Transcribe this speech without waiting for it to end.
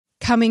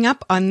Coming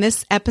up on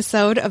this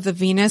episode of the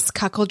Venus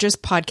Cuckoldress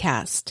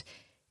podcast,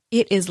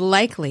 it is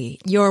likely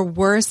your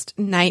worst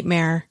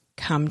nightmare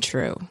come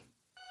true.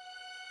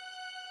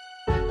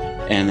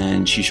 And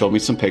then she showed me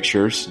some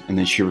pictures, and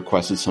then she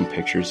requested some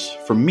pictures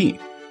from me.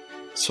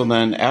 So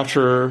then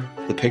after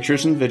the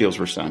pictures and videos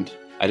were sent,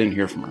 I didn't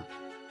hear from her.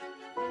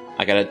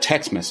 I got a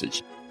text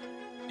message,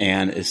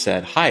 and it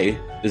said, "Hi,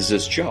 is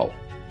this Joe?"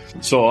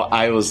 So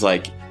I was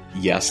like,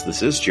 "Yes,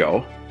 this is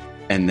Joe."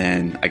 And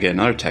then I get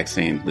another text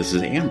saying, "This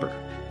is Amber."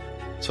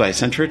 So I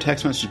sent her a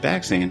text message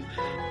back saying,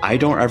 "I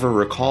don't ever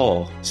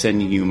recall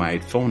sending you my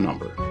phone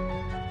number."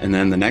 And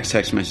then the next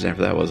text message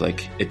after that was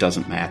like, "It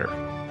doesn't matter."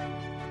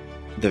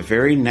 The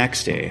very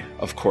next day,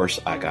 of course,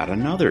 I got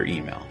another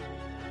email.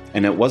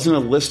 And it wasn't a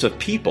list of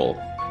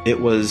people. It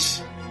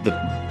was the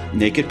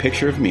naked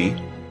picture of me.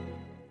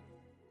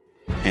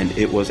 And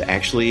it was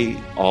actually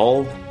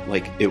all,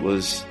 like, it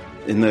was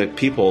in the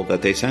people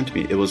that they sent to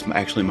me. It was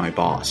actually my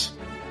boss.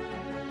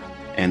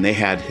 And they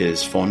had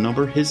his phone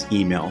number, his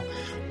email.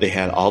 They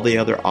had all the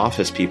other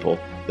office people,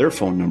 their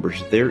phone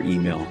numbers, their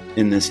email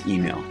in this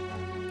email.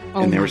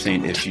 And they were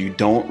saying, if you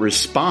don't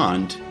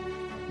respond,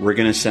 we're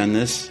going to send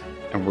this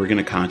and we're going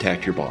to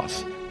contact your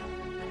boss.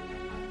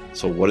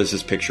 So what is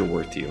this picture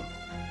worth to you?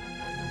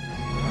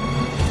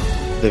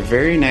 The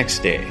very next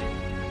day,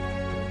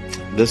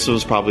 this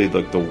was probably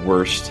the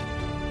worst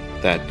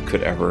that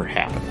could ever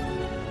happen.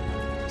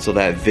 So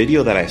that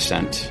video that I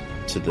sent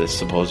to this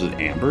supposed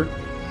Amber,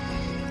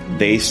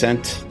 they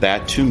sent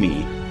that to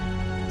me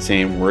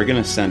saying, "We're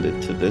going to send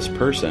it to this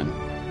person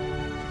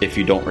if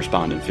you don't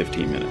respond in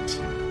 15 minutes.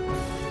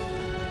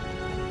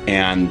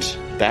 And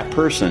that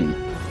person,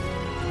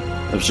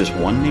 it was just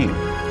one name.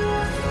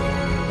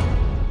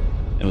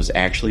 It was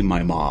actually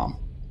my mom.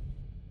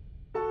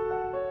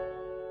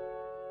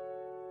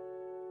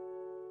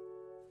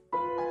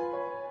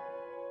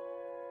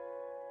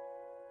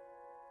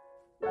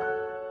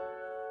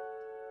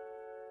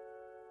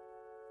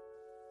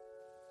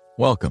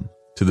 Welcome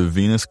to the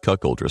Venus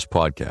Cuckoldress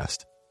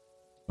podcast,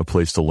 a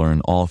place to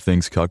learn all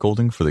things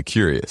cuckolding for the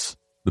curious,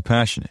 the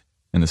passionate,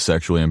 and the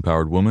sexually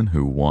empowered woman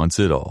who wants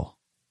it all.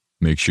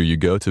 Make sure you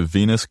go to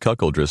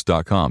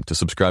venuscuckoldress.com to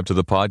subscribe to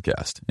the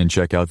podcast and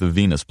check out the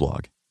Venus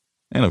blog.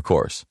 And of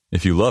course,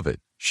 if you love it,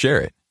 share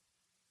it.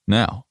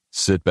 Now,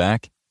 sit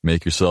back,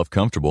 make yourself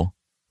comfortable,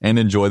 and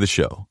enjoy the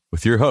show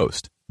with your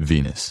host,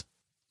 Venus.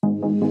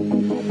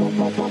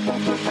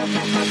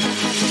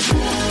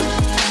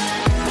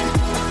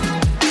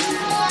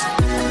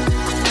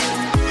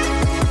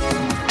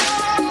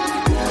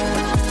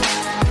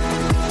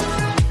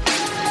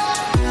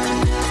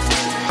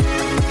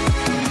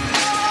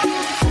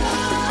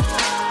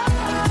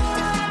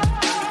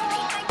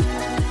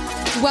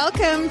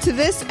 Welcome to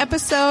this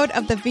episode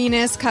of the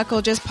Venus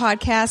Cuckoldress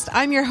podcast.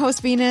 I'm your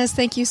host, Venus.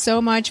 Thank you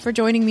so much for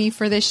joining me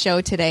for this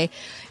show today.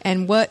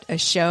 And what a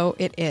show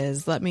it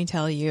is, let me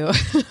tell you.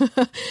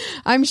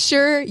 I'm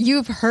sure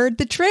you've heard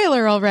the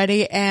trailer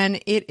already,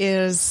 and it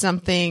is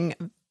something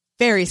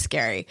very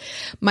scary.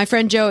 My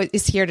friend Joe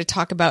is here to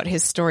talk about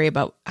his story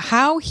about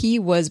how he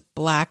was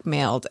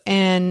blackmailed.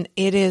 And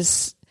it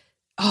is...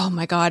 oh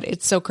my God,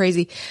 it's so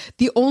crazy.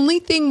 The only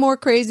thing more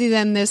crazy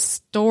than this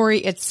story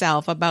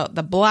itself, about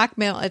the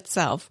blackmail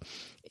itself,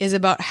 is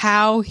about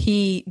how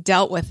he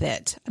dealt with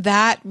it.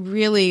 That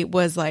really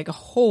was like,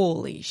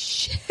 holy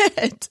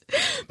shit.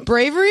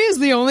 Bravery is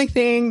the only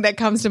thing that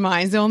comes to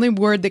mind. It's the only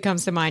word that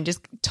comes to mind.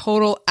 Just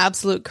total,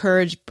 absolute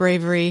courage,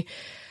 bravery.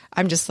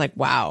 I'm just like,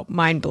 wow,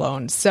 mind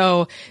blown.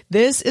 So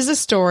this is a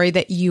story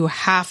that you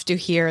have to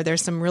hear.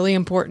 There's some really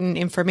important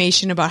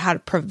information about how to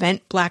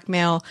prevent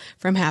blackmail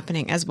from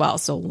happening as well.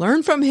 So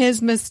learn from his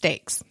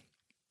mistakes.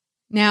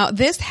 Now,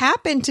 this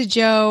happened to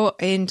Joe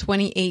in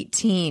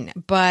 2018,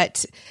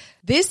 but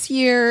this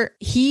year,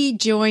 he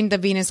joined the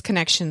Venus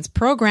Connections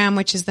program,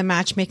 which is the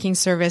matchmaking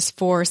service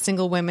for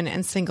single women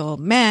and single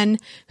men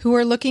who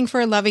are looking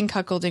for a loving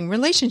cuckolding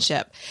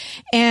relationship.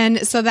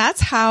 And so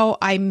that's how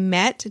I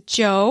met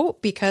Joe,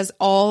 because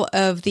all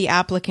of the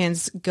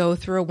applicants go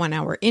through a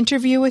 1-hour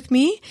interview with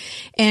me.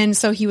 And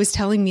so he was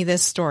telling me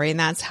this story, and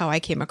that's how I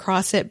came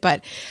across it.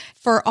 But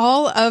for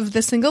all of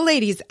the single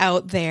ladies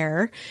out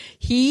there,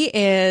 he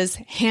is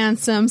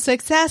handsome,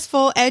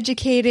 successful,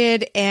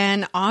 educated,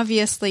 and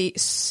obviously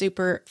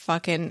super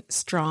fucking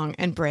strong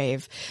and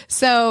brave.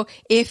 So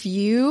if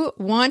you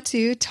want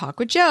to talk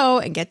with Joe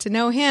and get to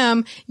know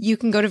him, you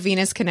can go to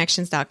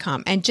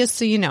venusconnections.com. And just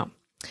so you know,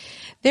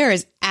 there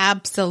is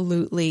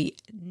absolutely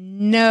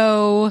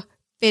no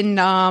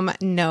findom,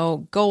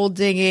 no gold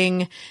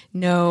digging,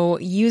 no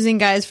using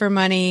guys for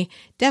money,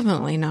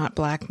 definitely not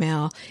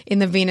blackmail in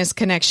the Venus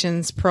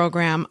Connections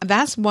program.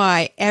 That's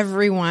why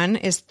everyone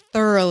is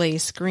thoroughly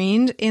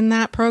screened in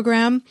that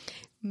program,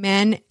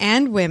 men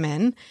and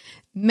women.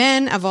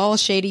 Men of all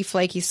shady,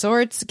 flaky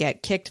sorts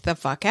get kicked the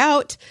fuck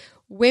out.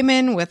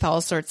 Women with all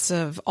sorts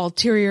of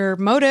ulterior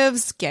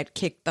motives get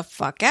kicked the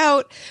fuck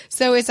out.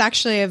 So it's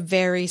actually a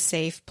very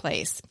safe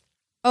place.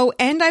 Oh,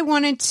 and I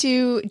wanted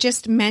to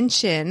just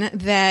mention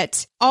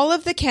that all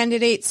of the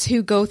candidates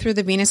who go through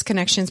the Venus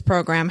Connections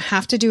program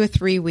have to do a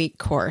 3-week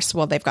course.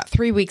 Well, they've got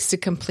 3 weeks to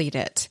complete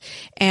it.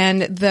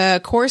 And the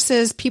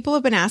courses, people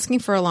have been asking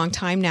for a long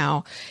time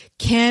now,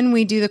 can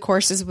we do the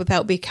courses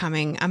without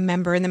becoming a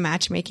member in the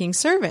matchmaking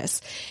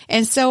service?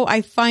 And so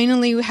I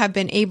finally have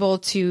been able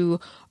to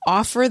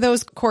offer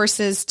those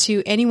courses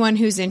to anyone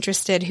who's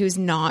interested, who's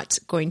not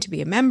going to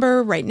be a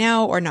member right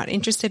now or not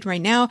interested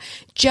right now,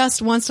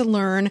 just wants to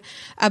learn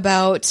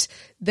about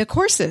the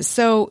courses.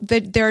 So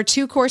there are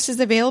 2 courses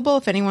available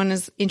if anyone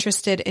is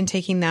interested in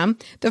taking them.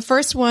 The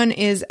first one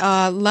is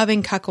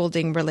Loving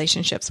Cuckolding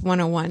Relationships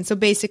 101. So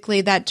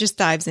basically that just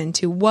dives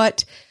into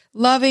what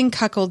loving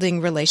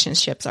cuckolding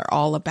relationships are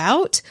all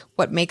about,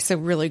 what makes a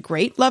really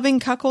great loving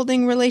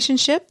cuckolding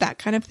relationship, that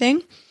kind of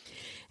thing.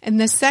 And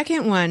the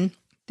second one,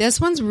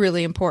 this one's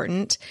really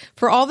important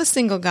for all the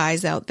single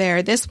guys out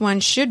there. This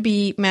one should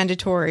be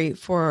mandatory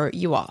for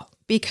you all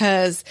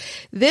because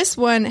this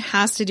one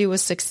has to do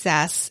with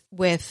success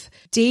with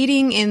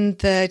dating in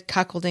the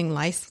cuckolding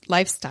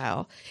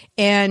lifestyle.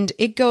 And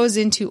it goes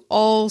into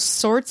all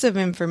sorts of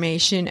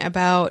information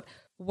about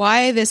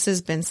why this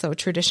has been so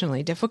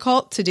traditionally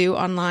difficult to do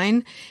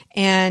online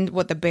and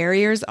what the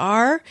barriers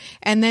are,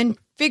 and then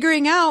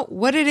figuring out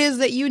what it is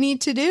that you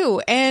need to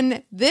do.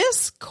 And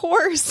this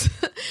course,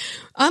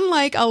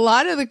 unlike a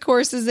lot of the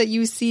courses that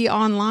you see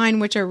online,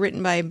 which are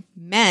written by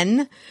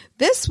men,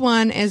 this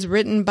one is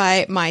written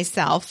by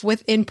myself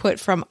with input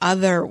from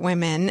other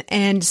women.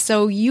 And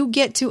so you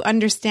get to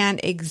understand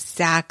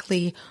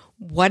exactly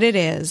what it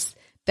is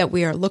that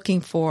we are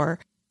looking for,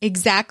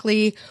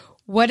 exactly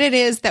what it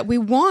is that we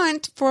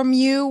want from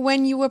you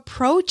when you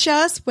approach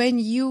us, when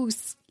you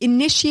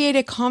initiate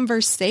a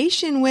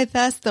conversation with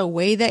us, the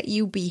way that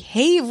you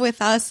behave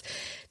with us.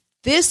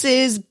 This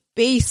is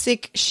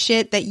basic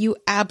shit that you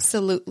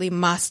absolutely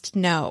must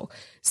know.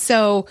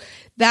 So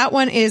that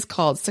one is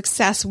called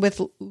Success with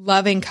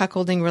Loving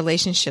Cuckolding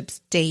Relationships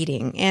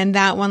Dating. And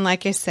that one,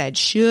 like I said,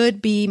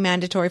 should be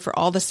mandatory for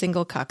all the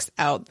single cucks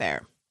out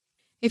there.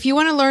 If you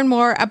want to learn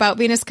more about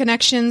Venus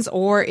Connections,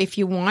 or if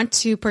you want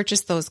to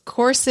purchase those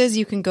courses,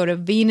 you can go to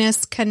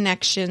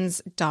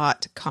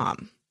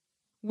venusconnections.com.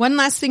 One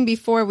last thing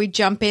before we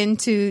jump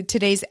into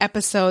today's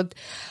episode.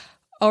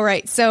 All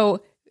right,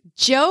 so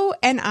Joe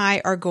and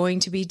I are going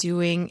to be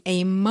doing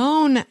a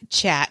Moan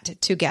chat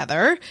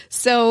together.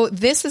 So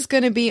this is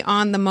going to be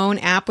on the Moan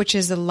app, which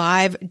is a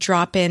live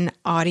drop-in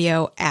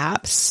audio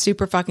app.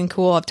 Super fucking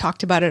cool. I've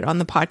talked about it on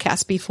the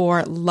podcast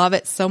before. Love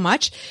it so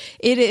much.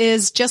 It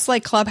is just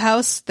like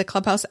Clubhouse, the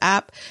Clubhouse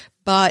app,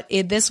 but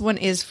this one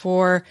is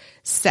for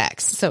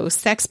sex. So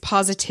sex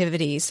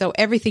positivity. So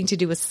everything to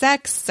do with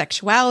sex,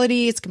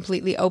 sexuality. It's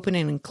completely open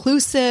and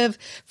inclusive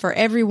for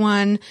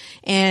everyone.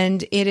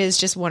 And it is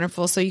just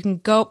wonderful. So you can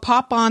go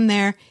pop on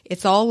there.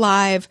 It's all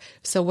live.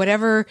 So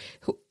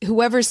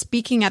whoever's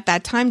speaking at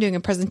that time, doing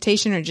a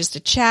presentation or just a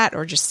chat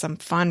or just some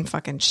fun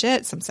fucking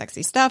shit, some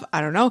sexy stuff,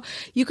 I don't know,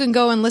 you can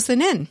go and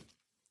listen in.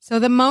 So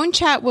the Moan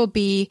chat will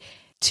be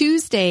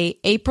Tuesday,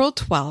 April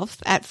 12th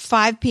at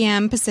 5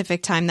 p.m.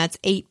 Pacific time. That's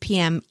 8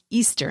 p.m.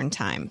 Eastern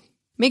time.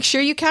 Make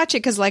sure you catch it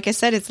because, like I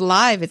said, it's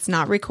live. It's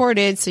not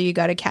recorded, so you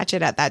got to catch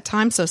it at that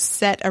time. So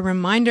set a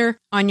reminder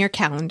on your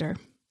calendar.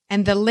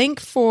 And the link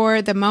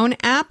for the Moan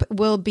app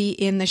will be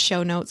in the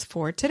show notes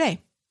for today.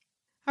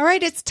 All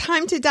right, it's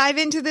time to dive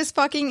into this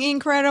fucking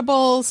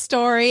incredible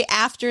story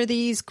after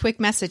these quick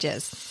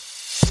messages.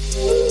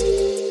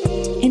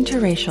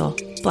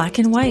 Interracial, black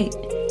and white.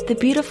 The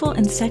beautiful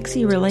and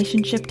sexy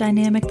relationship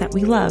dynamic that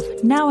we love,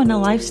 now in a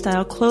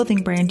lifestyle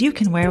clothing brand you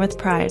can wear with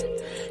pride.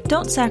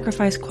 Don't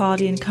sacrifice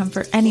quality and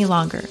comfort any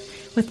longer.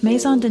 With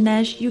Maison de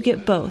Neige, you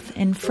get both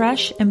in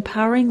fresh,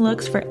 empowering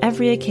looks for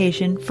every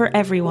occasion, for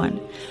everyone.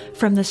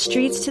 From the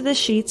streets to the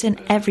sheets and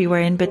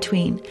everywhere in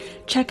between.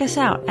 Check us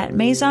out at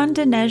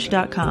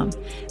maisondeneige.com.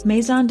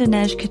 Maison de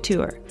Neige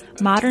Couture.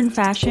 Modern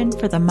fashion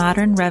for the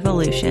modern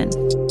revolution.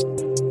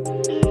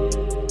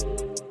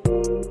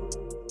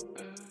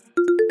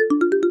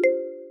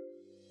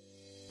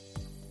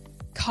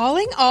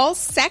 Calling all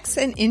sex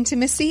and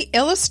intimacy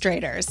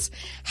illustrators.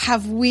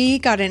 Have we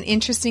got an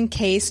interesting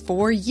case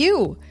for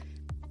you?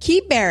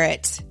 Key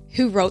Barrett,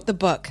 who wrote the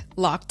book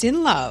Locked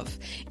in Love,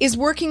 is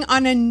working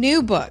on a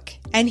new book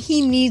and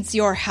he needs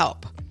your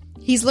help.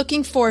 He's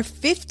looking for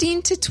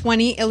 15 to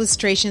 20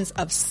 illustrations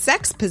of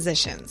sex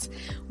positions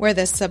where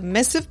the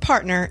submissive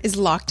partner is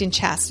locked in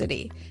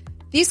chastity.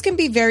 These can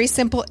be very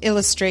simple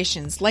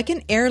illustrations like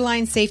an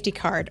airline safety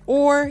card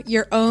or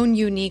your own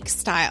unique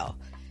style.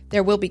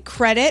 There will be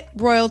credit,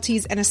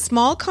 royalties, and a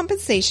small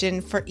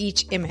compensation for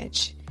each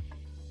image.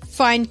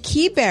 Find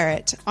Key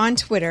Barrett on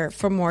Twitter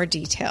for more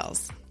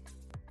details.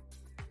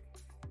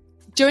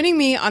 Joining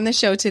me on the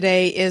show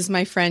today is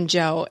my friend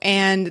Joe,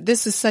 and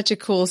this is such a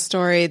cool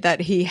story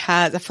that he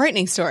has, a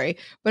frightening story,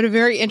 but a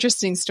very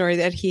interesting story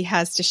that he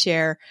has to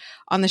share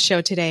on the show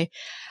today.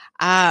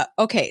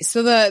 Okay,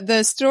 so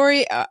the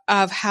story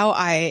of how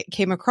I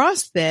came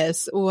across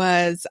this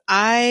was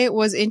I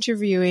was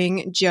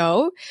interviewing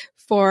Joe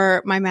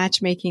for my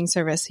matchmaking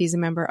service. He's a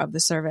member of the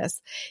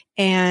service.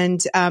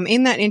 And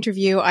in that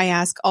interview, I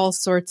ask all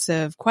sorts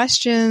of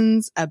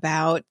questions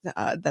about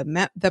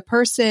the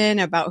person,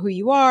 about who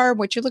you are,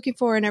 what you're looking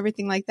for, and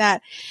everything like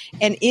that.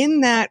 And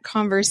in that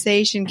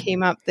conversation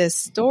came up this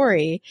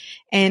story,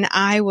 and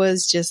I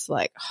was just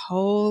like,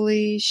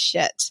 holy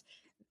shit.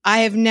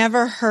 I have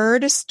never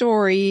heard a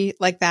story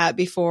like that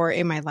before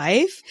in my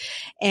life.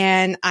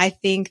 And I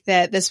think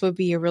that this would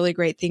be a really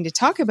great thing to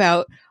talk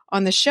about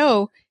on the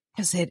show,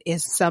 because it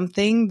is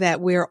something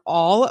that we're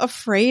all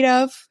afraid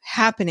of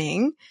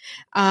happening.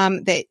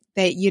 That,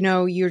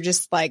 you're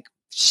just like,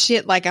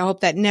 shit, like, I hope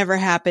that never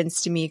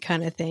happens to me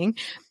kind of thing.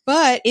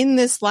 But in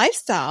this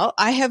lifestyle,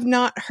 I have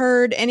not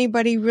heard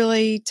anybody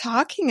really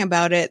talking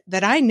about it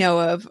that I know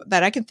of,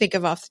 that I can think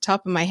of off the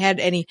top of my head,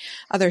 any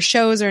other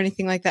shows or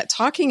anything like that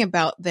talking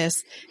about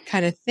this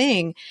kind of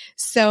thing.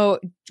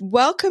 So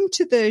welcome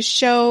to the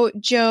show,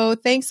 Joe.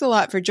 Thanks a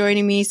lot for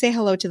joining me. Say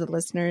hello to the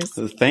listeners.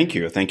 Thank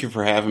you. Thank you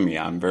for having me.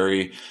 I'm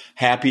very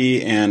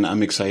happy and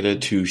I'm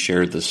excited to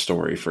share this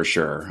story for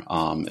sure.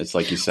 It's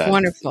like you said,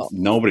 wonderful.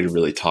 Nobody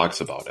really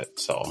talks about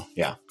it. So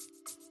yeah.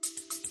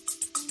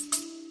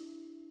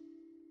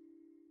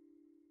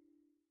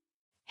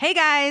 Hey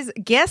guys,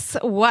 guess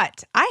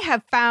what? I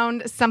have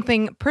found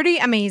something pretty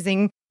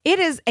amazing. It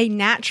is a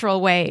natural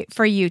way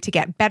for you to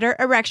get better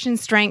erection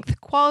strength,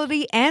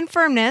 quality, and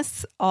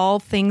firmness, all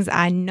things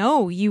I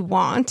know you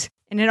want.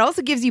 And it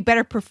also gives you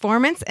better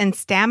performance and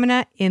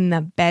stamina in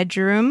the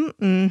bedroom.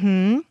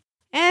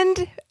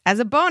 And as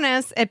a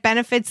bonus, it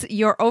benefits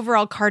your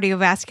overall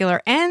cardiovascular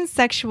and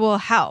sexual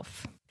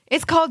health.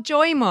 It's called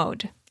Joy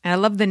Mode, and I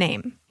love the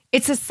name.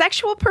 It's a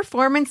sexual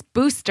performance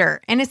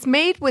booster, and it's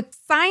made with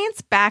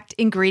science-backed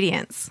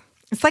ingredients.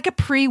 It's like a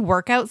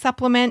pre-workout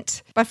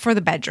supplement, but for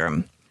the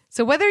bedroom.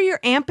 So whether you're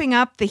amping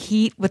up the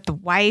heat with the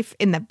wife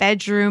in the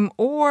bedroom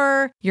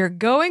or you're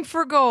going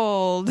for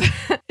gold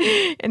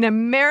in a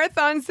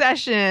marathon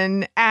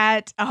session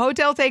at a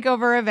hotel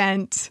takeover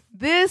event,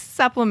 this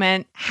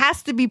supplement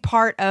has to be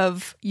part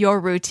of your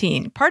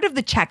routine, part of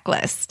the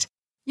checklist.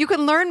 You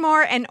can learn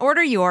more and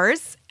order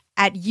yours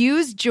at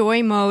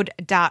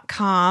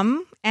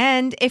usejoymode.com.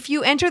 And if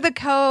you enter the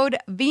code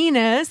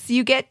Venus,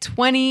 you get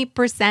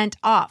 20%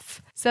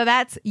 off. So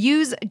that's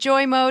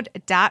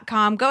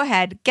usejoymode.com. Go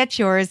ahead, get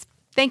yours.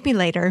 Thank me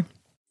later.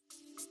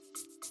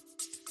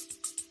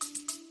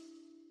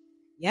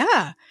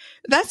 Yeah.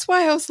 That's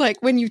why I was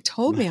like, when you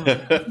told me, I was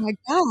like, oh my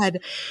God,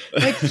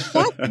 like,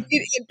 fuck,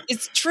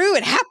 it's true.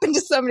 It happened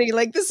to somebody.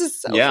 Like, this is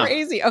so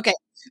crazy. Okay.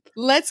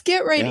 Let's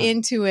get right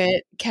into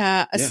it.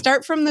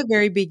 Start from the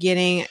very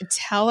beginning.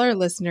 Tell our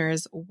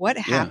listeners what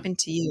happened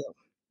to you.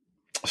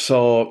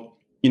 So,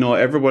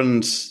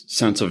 everyone's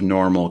sense of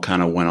normal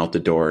kind of went out the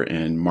door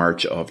in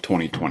March of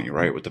 2020,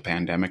 right? With the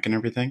pandemic and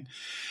everything.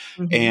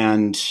 Mm-hmm.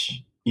 And,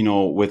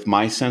 with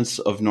my sense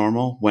of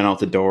normal went out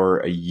the door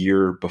a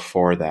year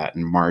before that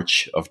in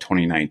March of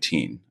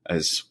 2019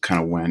 as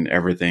kind of when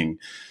everything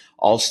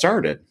all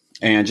started.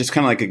 And just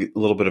kind of like a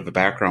little bit of a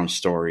background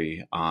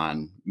story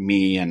on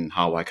me and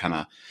how I kind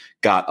of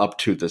got up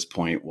to this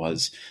point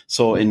was,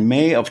 so in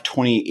May of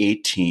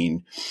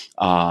 2018,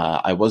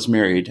 I was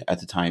married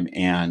at the time,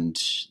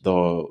 and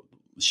though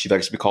she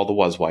likes to be called the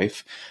was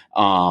wife,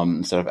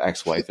 instead of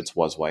ex-wife, it's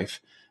was wife.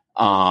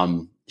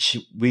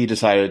 We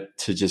decided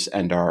to just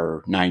end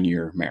our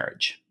 9-year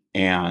marriage,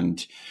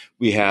 and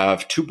we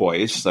have 2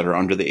 boys that are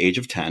under the age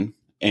of 10,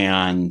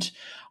 and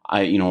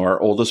our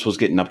oldest was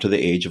getting up to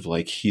the age of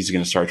like, he's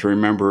going to start to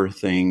remember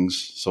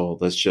things. So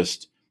let's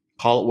just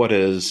call it what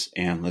is,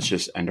 and let's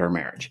just end our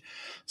marriage.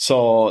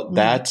 So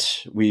that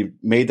we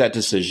made that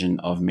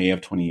decision of May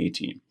of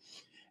 2018.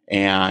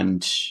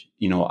 And,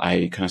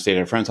 I kind of stayed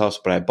at a friend's house,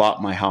 but I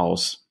bought my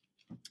house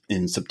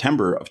in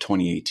September of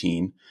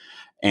 2018.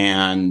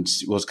 And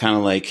it was kind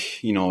of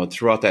like,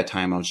 throughout that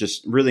time, I was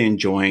just really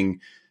enjoying,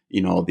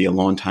 the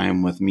alone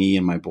time with me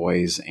and my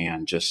boys,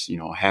 and just,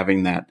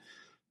 having that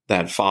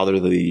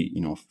fatherly,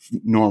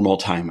 normal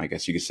time, I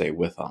guess you could say,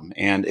 with them.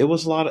 And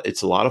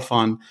it's a lot of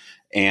fun.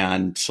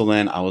 And so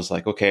then I was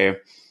like, okay,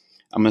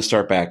 I'm going to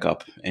start back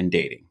up and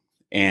dating.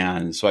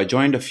 And so I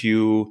joined a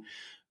few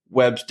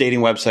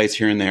dating websites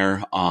here and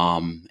there.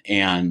 And,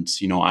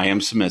 I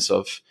am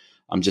submissive.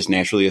 I'm just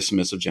naturally a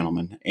submissive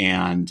gentleman.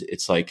 And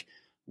it's like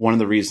one of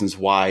the reasons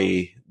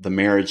why the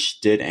marriage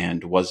did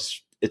end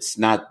was, it's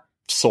not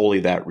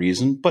solely that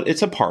reason, but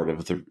it's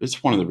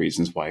it's one of the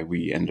reasons why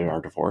we ended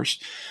our divorce.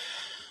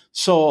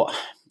 So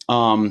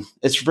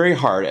it's very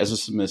hard as a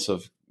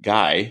submissive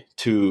guy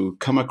to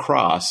come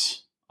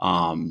across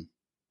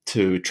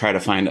to try to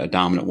find a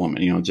dominant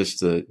woman,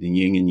 just the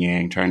yin and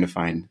yang, trying to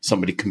find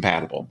somebody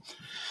compatible.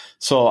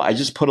 So I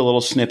just put a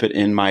little snippet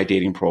in my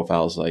dating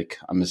profiles, like,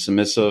 I'm a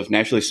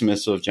naturally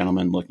submissive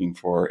gentleman looking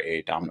for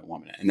a dominant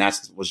woman. And that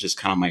was just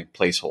kind of my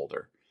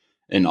placeholder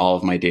in all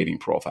of my dating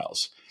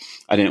profiles.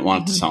 I didn't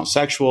want it to sound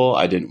sexual.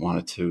 I didn't want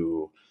it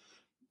to,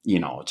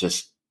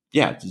 just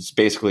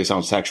basically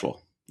sound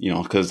sexual.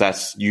 Because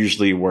that's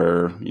usually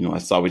where,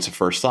 that's always the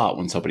first thought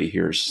when somebody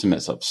hears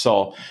submissive.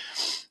 So,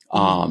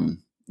 I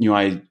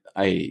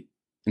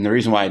And the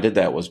reason why I did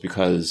that was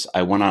because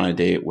I went on a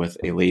date with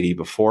a lady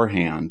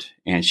beforehand,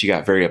 and she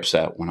got very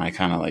upset when I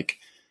kind of like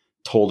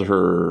told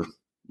her,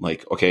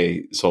 like,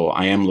 okay, so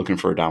I am looking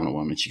for a dominant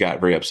woman. She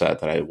got very upset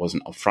that I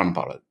wasn't upfront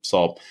about it.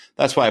 So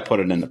that's why I put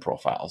it in the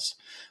profiles.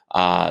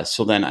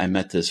 So then I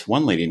met this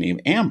one lady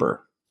named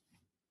Amber.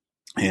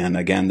 And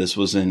again, this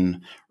was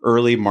in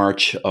early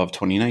March of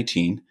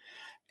 2019.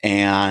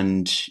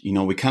 And, you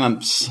know, we kind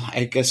of,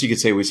 I guess you could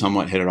say we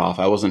somewhat hit it off.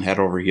 I wasn't head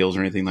over heels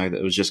or anything like that.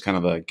 It was just kind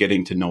of a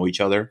getting to know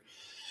each other.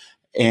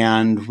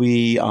 And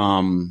we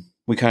kind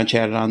of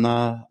chatted on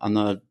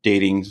the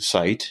dating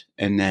site,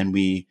 and then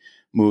we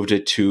moved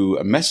it to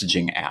a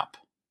messaging app.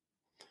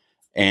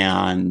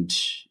 And,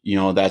 you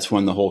know, that's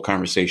when the whole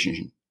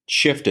conversation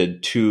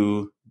shifted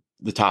to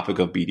the topic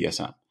of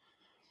BDSM.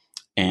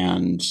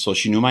 And so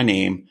she knew my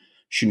name,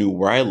 she knew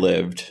where I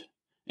lived,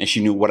 and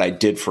she knew what I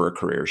did for a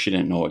career. She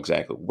didn't know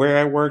exactly where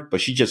I worked, but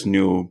she just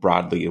knew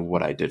broadly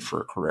what I did for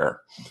a career.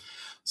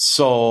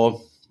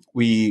 So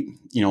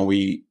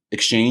we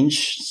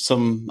exchanged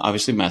some,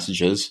 obviously,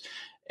 messages,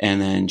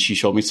 and then she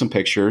showed me some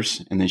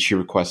pictures, and then she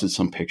requested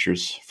some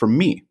pictures from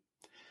me.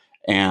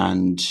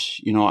 And,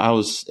 you know,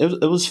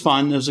 it was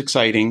fun. It was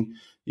exciting.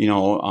 You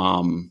know,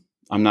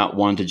 I'm not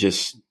one to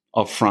just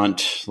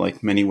upfront,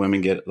 like many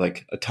women get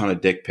like a ton of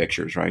dick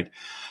pictures, right?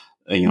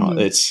 You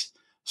know,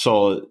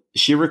 so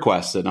she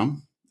requested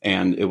them,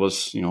 and it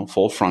was, you know,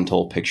 full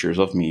frontal pictures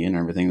of me and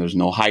everything. There's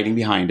no hiding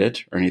behind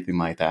it or anything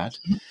like that.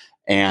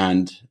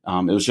 And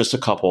it was just a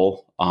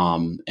couple.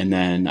 And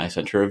then I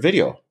sent her a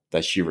video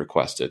that she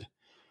requested.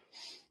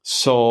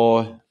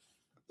 So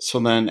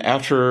then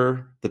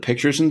after the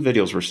pictures and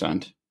videos were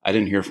sent, I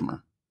didn't hear from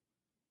her.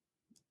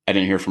 I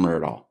didn't hear from her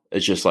at all.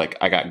 It's just like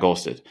I got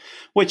ghosted,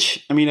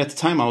 which, I mean, at the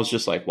time I was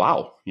just like,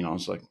 wow, you know,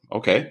 it's like,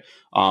 okay.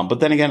 But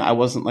then again, I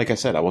wasn't, like I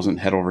said, I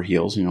wasn't head over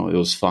heels. You know, it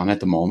was fun at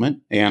the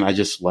moment, and I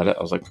just let it.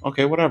 I was like,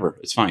 okay, whatever,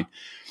 it's fine.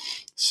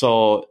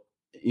 So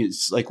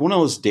it's like one of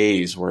those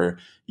days where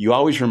you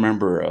always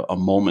remember a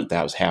moment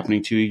that was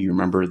happening to you. You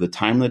remember the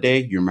time of the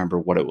day. You remember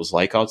what it was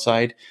like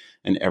outside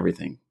and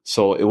everything.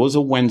 So it was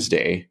a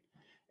Wednesday,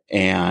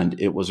 and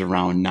it was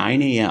around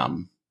 9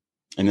 a.m.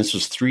 And this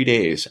was 3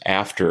 days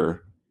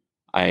after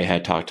I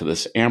had talked to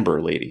this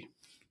Amber lady.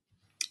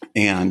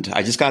 And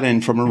I just got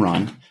in from a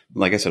run.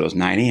 Like I said, it was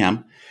 9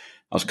 a.m.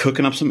 I was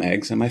cooking up some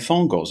eggs, and my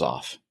phone goes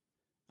off.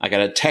 I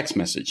got a text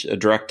message, a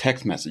direct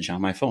text message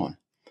on my phone.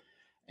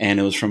 And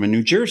it was from a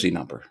New Jersey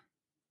number.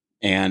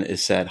 And it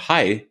said,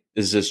 "Hi,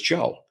 is this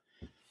Joe?"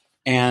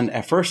 And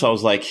at first I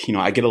was like, you know,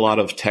 I get a lot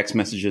of text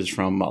messages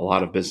from a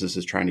lot of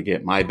businesses trying to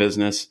get my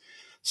business.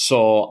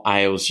 So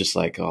I was just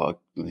like, oh,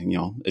 you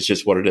know, it's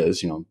just what it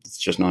is. You know, it's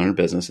just none of their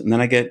business. And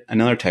then I get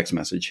another text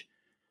message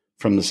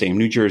from the same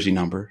New Jersey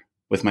number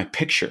with my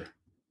picture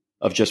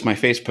of just my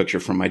face picture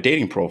from my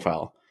dating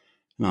profile.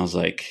 And I was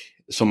like,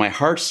 so my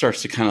heart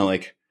starts to kind of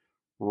like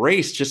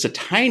race just a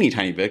tiny,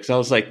 tiny bit. Cause I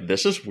was like,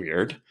 this is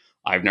weird.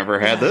 I've never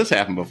had this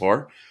happen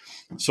before.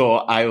 So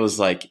I was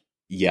like,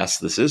 yes,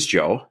 this is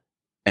Joe.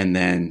 And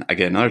then I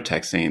get another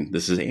text saying,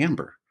 this is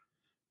Amber.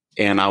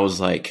 And I was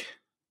like,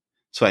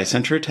 so I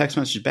sent her a text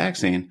message back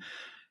saying,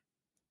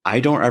 I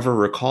don't ever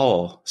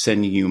recall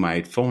sending you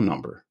my phone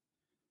number.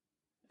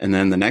 And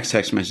then the next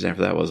text message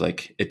after that was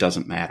like, it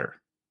doesn't matter.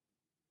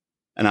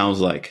 And I was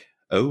like,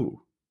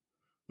 oh,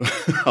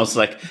 I was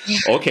like,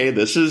 okay,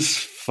 this is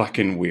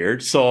fucking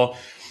weird. So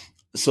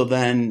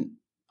then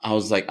I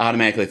was like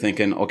automatically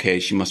thinking, okay,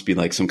 she must be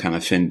like some kind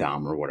of fin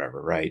dom or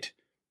whatever, right?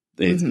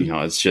 You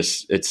know,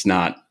 it's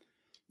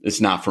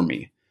not for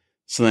me.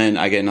 So then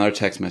I get another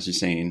text message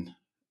saying,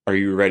 are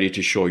you ready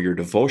to show your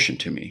devotion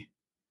to me?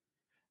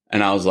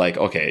 And I was like,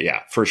 okay,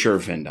 yeah, for sure,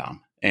 fin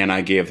dom. And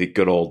I gave the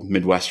good old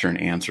Midwestern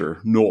answer,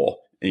 no,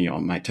 you know,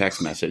 my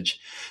text message.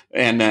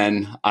 And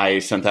then I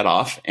sent that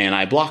off and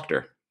I blocked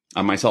her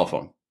on my cell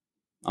phone.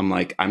 I'm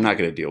like, I'm not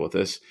going to deal with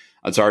this.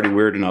 It's already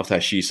weird enough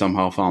that she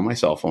somehow found my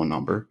cell phone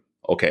number.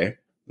 Okay,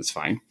 that's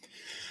fine.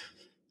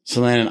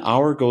 So then an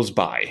hour goes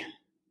by,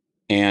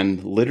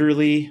 and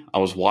literally I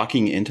was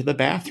walking into the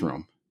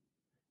bathroom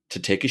to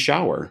take a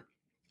shower,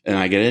 and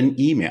I get an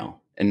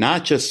email, and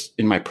not just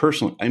in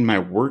my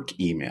work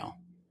email.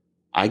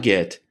 I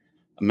get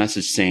a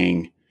message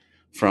saying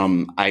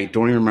from, I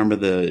don't even remember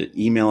the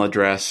email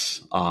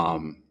address.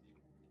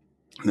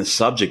 The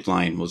subject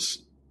line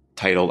was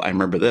titled, I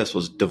remember this,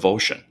 was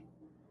devotion.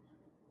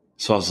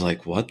 So I was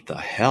like, what the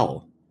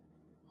hell?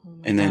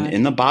 And then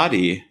in the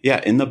body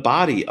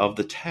of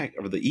the text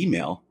or the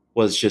email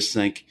was just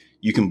like,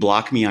 you can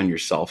block me on your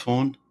cell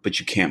phone, but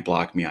you can't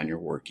block me on your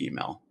work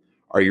email.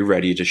 Are you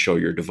ready to show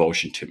your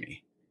devotion to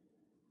me?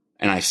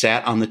 And I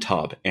sat on the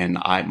tub, and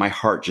my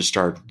heart just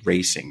started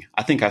racing.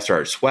 I think I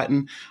started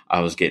sweating.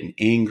 I was getting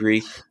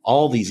angry.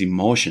 All these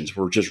emotions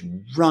were just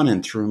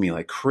running through me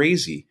like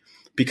crazy,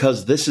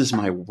 because this is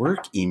my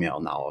work email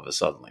now all of a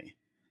sudden.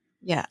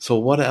 Yeah. So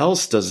what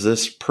else does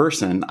this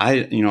person,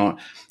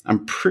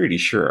 I'm pretty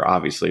sure,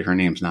 obviously her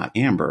name's not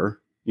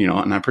Amber,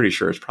 and I'm pretty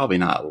sure it's probably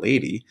not a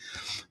lady.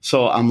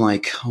 So I'm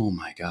like, oh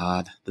my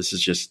God,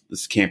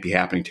 this can't be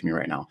happening to me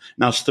right now.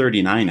 And I was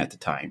 39 at the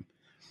time.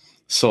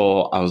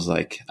 So I was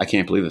like, I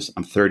can't believe this.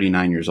 I'm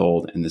 39 years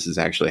old and this is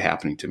actually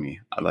happening to me.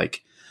 I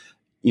like,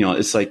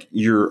 it's like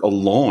you're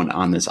alone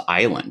on this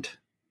island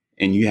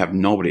and you have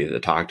nobody to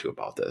talk to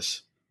about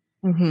this.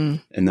 Mm-hmm.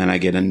 And then I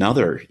get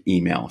another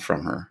email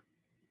from her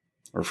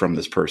or from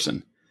this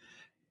person.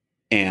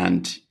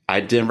 And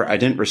I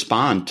didn't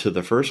respond to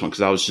the first one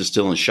because I was just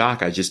still in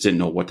shock. I just didn't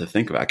know what to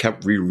think of it. I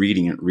kept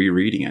rereading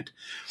it.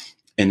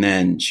 And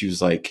then she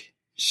was like,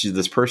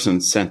 this person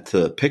sent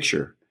the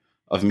picture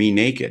of me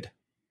naked,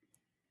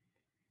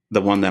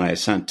 the one that I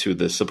sent to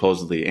the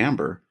supposedly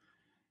Amber.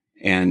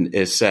 And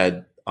it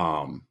said,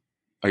 are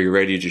you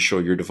ready to show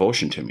your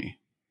devotion to me?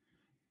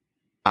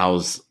 I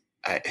was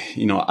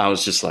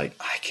just like,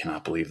 I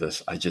cannot believe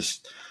this.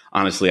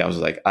 Honestly, I was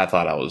like, I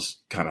thought I was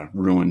kind of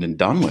ruined and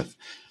done with.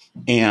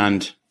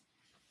 And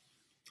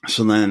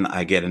so then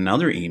I get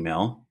another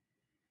email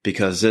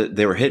because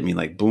they were hitting me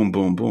like boom,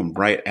 boom, boom,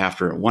 right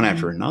after one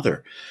after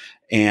another.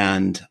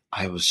 And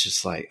I was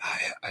just like,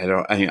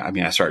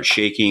 I started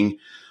shaking.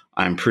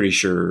 I'm pretty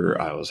sure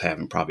I was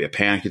having probably a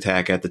panic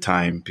attack at the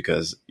time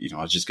because,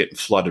 I was just getting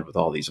flooded with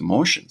all these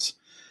emotions.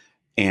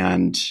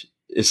 And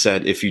it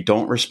said, if you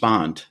don't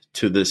respond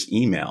to this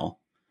email,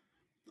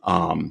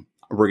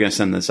 we're going to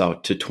send this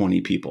out to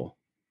 20 people.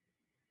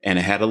 And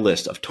it had a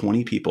list of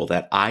 20 people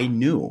that I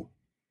knew.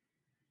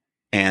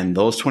 And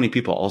those 20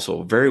 people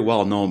also very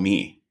well know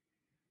me.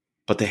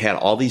 But they had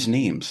all these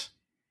names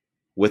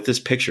with this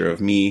picture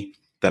of me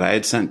that I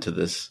had sent to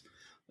this.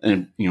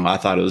 And, I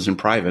thought it was in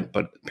private,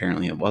 but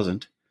apparently it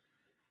wasn't.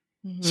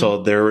 Mm-hmm.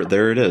 So there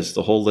it is,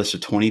 the whole list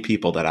of 20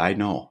 people that I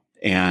know.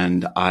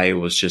 And I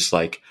was just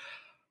like,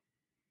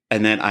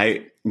 and then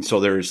so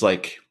there's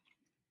like,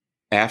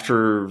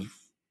 after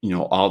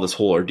all this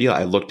whole ordeal,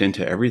 I looked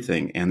into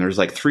everything and there's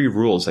like 3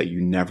 rules that you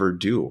never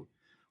do.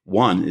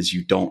 One is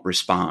you don't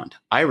respond.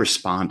 I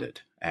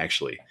responded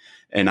actually.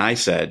 And I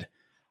said,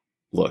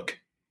 look,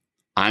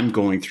 I'm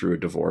going through a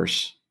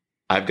divorce.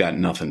 I've got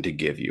nothing to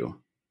give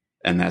you.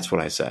 And that's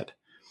what I said.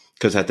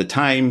 Because at the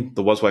time,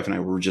 the wife and I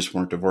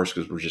weren't divorced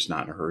because we're just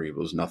not in a hurry. It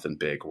was nothing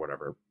big or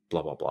whatever,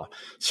 blah, blah, blah.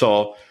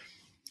 So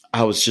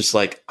I was just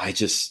like, I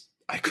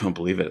couldn't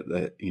believe it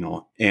that,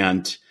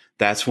 and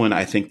that's when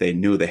I think they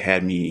knew they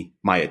had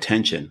my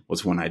attention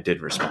was when I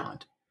did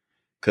respond.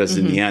 Because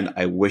in the end,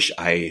 I wish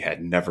I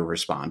had never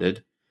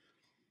responded.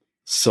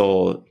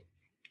 So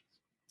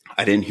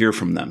I didn't hear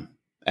from them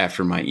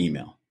after my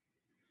email.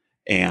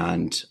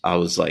 And I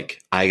was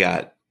like, I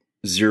got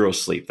 0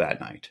 sleep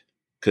that night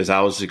because I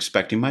was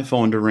expecting my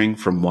phone to ring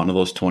from one of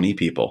those 20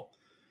 people.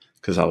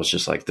 Because I was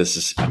just like, this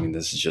is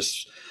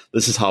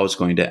how it's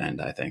going to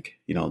end, I think.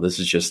 This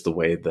is just the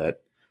way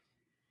that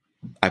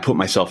I put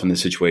myself in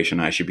this situation.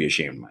 I should be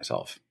ashamed of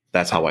myself.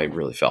 That's how I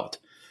really felt.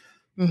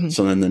 Mm-hmm.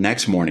 So then the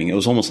next morning, it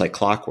was almost like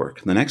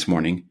clockwork. The next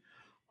morning,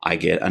 I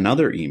get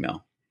another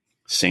email,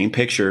 same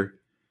picture,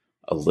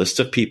 a list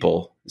of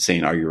people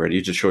saying, are you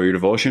ready to show your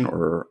devotion?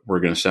 Or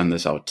we're going to send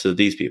this out to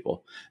these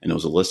people. And it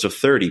was a list of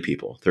 30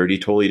 people, 30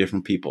 totally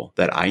different people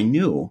that I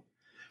knew.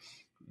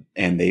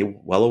 And they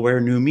well aware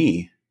knew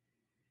me.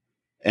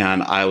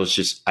 And I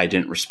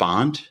didn't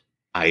respond.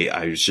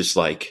 I was just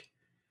like,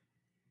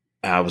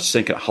 I was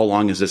thinking, how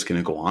long is this going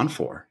to go on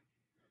for?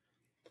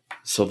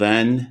 So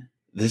then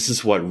this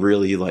is what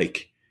really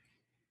like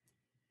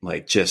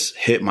just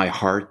hit my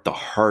heart the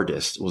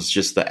hardest was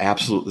just the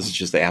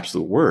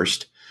absolute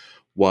worst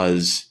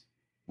was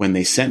when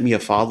they sent me a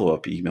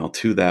follow-up email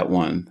to that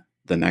one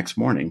the next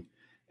morning.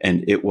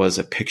 And it was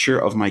a picture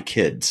of my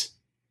kids.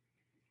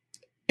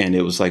 And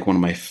it was like one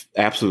of my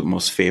absolute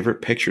most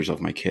favorite pictures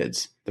of my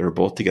kids. They were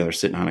both together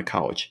sitting on a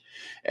couch.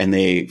 And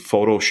they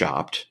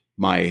photoshopped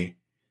my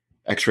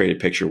X-rated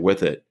picture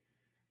with it.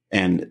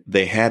 And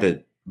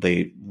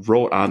they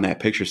wrote on that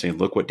picture saying,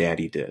 look what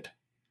daddy did.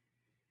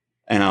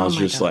 And I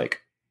was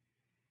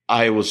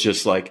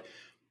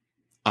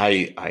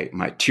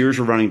my tears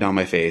were running down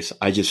my face.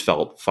 I just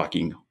felt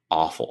fucking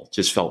awful,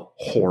 just felt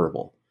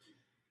horrible.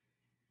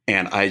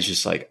 And I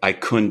just I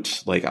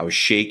couldn't, I was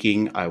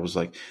shaking. I was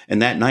like,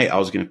 and that night I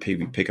was going to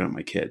be picking up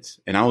my kids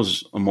and I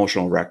was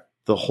emotional wreck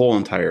the whole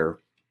entire,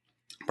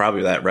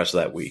 probably that rest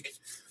of that week.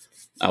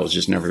 I was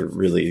just never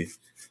really,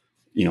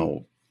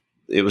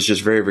 it was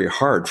just very, very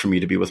hard for me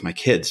to be with my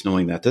kids,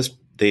 knowing that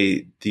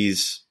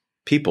these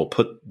people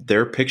put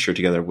their picture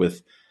together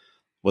with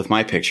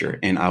my picture.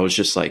 And I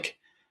just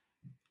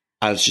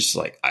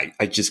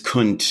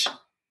couldn't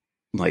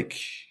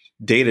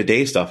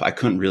day-to-day stuff. I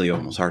couldn't really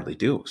almost hardly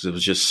do because it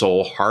was just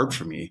so hard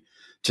for me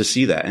to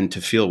see that and to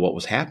feel what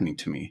was happening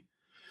to me.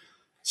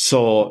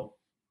 So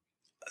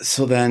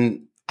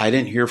then I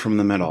didn't hear from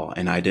them at all.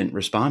 And I didn't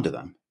respond to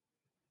them.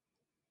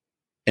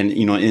 And,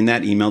 in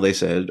that email, they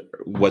said,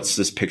 what's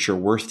this picture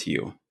worth to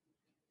you?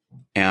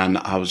 And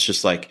I was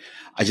just I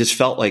just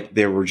felt like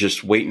they were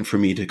just waiting for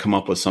me to come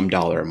up with some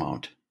dollar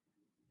amount.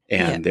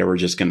 And they were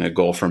just going to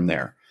go from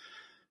there.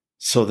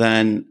 So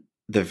then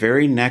the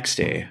very next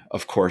day,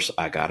 of course,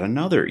 I got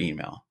another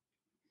email.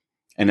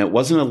 And it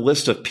wasn't a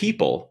list of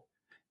people.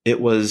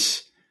 It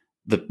was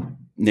the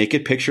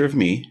naked picture of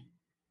me.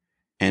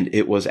 And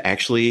it was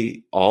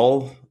actually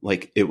all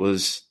like, it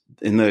was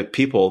in the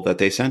people that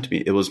they sent to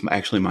me. It was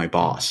actually my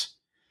boss.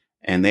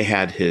 And they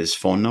had his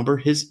phone number,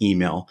 his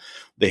email.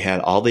 They had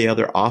all the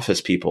other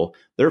office people,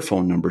 their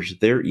phone numbers,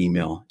 their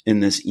email in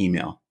this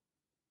email.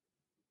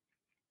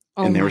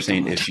 Oh, and they were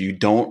saying, God. if you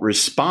don't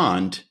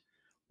respond,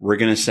 we're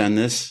going to send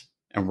this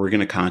and we're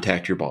going to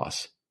contact your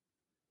boss.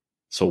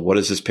 So what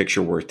is this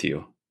picture worth to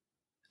you?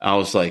 I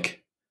was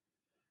like,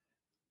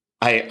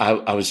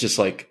 I was just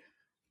like,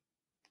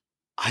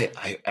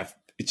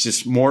 it's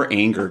just more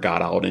anger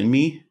got out in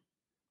me.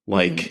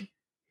 Like,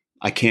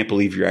 I can't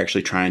believe you're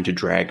actually trying to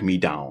drag me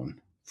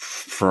down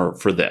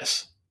for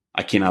this.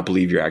 I cannot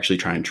believe you're actually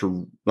trying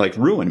to like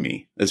ruin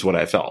me is what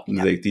I felt.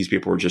 Yeah. These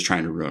people were just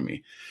trying to ruin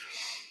me.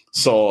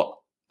 So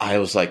I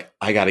was like,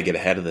 I got to get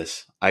ahead of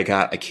this. I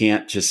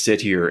can't just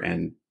sit here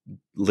and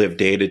live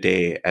day to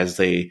day as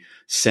they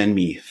send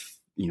me,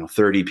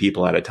 30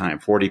 people at a time,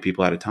 40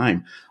 people at a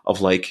time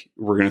of like,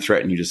 we're going to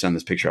threaten you to send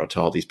this picture out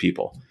to all these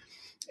people.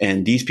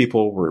 And these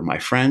people were my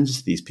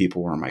friends. These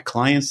people were my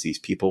clients. These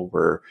people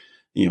were,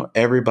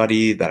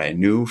 everybody that I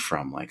knew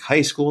from like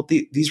high school.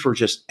 These were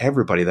just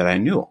everybody that I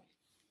knew.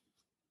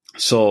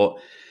 So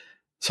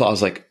I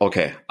was like,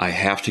 okay, I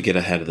have to get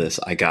ahead of this.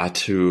 I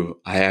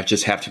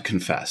just have to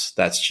confess.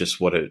 That's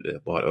just what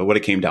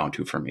it came down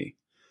to for me.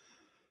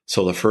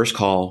 So the first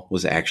call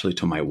was actually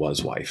to my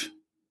ex-wife.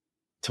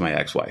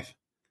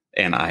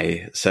 And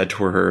I said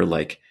to her,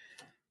 like,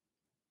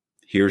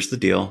 here's the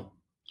deal.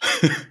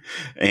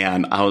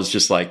 And I was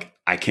just like,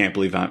 I can't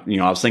believe I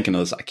was thinking of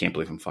this. I can't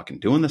believe I'm fucking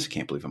doing this. I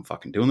can't believe I'm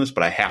fucking doing this,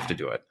 but I have to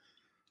do it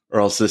or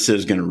else this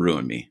is going to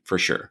ruin me for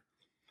sure.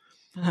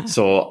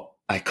 So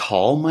I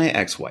called my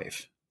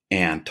ex-wife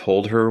and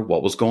told her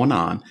what was going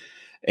on.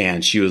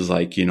 And she was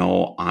like,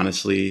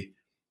 honestly,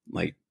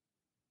 like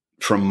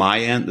from my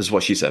end, this is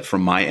what she said,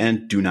 from my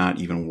end, do not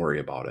even worry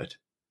about it.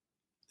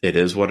 It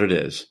is what it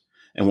is.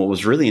 And what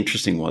was really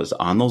interesting was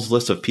on those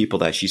lists of people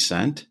that she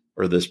sent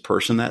or this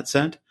person that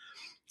sent,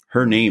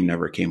 her name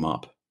never came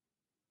up.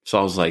 So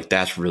I was like,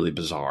 that's really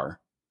bizarre.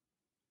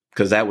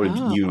 Because that would,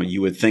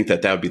 you would think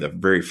that would be the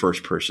very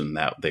first person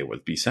that they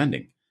would be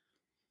sending.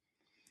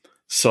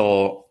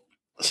 So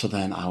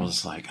then I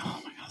was like,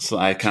 oh my God. So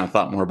I kind of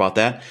thought more about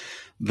that.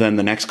 Then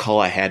the next call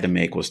I had to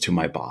make was to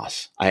my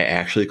boss. I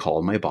actually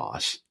called my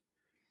boss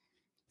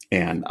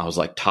and I was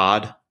like,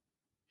 Todd,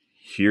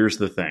 here's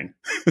the thing.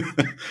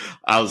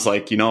 I was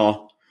like,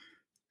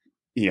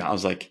 I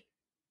was like,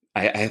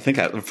 I think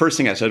the first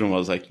thing I said to him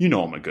was like,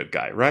 I'm a good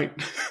guy, right?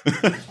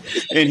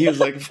 And he was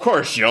like, of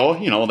course, Joe,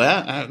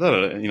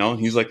 that,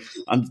 he's like,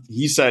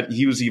 he said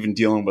he was even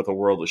dealing with a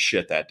world of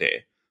shit that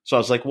day. So I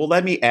was like, well,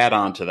 let me add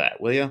on to that,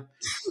 will you?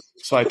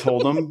 So I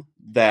told him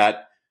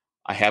that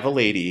I have a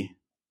lady.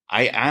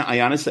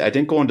 I honestly, I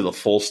didn't go into the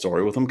full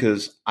story with him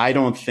because I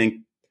don't think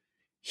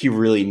he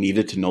really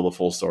needed to know the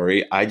full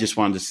story. I just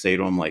wanted to say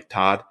to him like,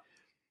 Todd,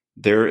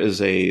 there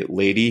is a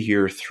lady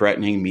here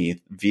threatening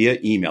me via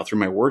email, through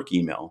my work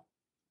email,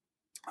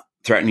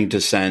 threatening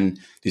to send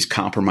these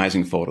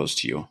compromising photos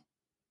to you.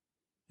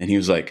 And he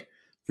was like,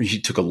 he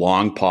took a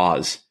long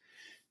pause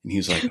and he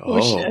was like,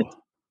 oh.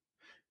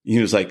 He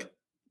was like,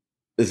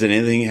 is it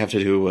anything you have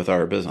to do with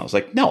our business? I was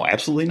like, no,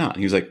 absolutely not.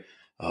 And he was like,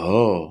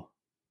 oh.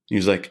 He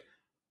was like,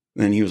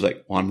 then he was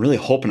like, well, I'm really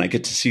hoping I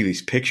get to see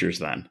these pictures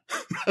then.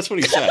 That's what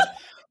he said.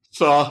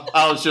 So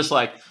I was just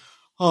like,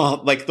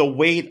 oh, like the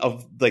weight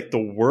of like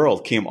the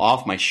world came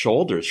off my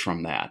shoulders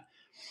from that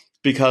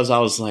because I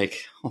was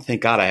like, oh,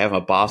 thank God I have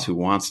a boss who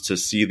wants to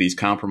see these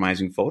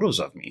compromising photos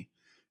of me.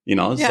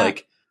 It's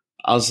like,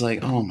 I was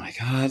like, oh my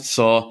God.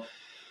 So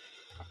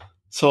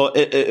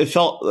it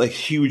felt like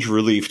huge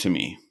relief to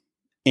me.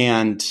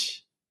 And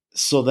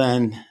so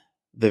then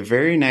the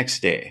very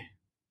next day,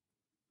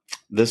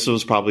 this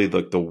was probably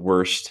the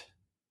worst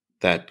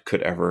that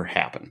could ever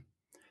happen.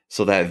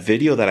 So that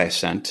video that I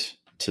sent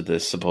to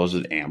this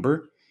supposed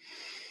Amber,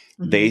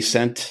 they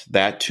sent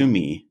that to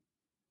me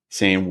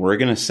saying, we're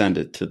going to send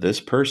it to this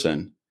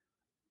person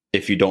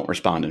if you don't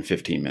respond in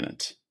 15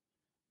 minutes.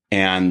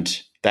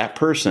 And that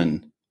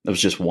person, it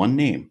was just one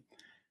name.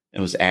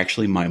 It was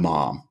actually my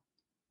mom.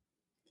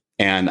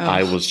 And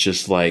I was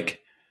just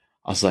like,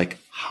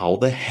 how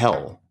the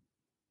hell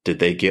did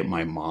they get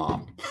my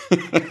mom?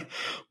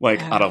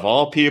 Like out of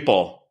all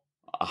people,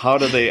 how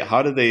did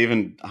they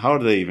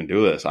even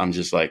do this? I'm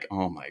just like,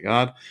 oh my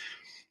God.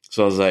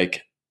 So I was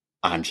like,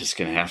 I'm just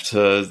going to have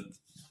to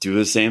do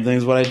the same thing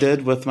as what I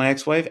did with my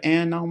ex-wife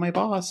and now my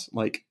boss.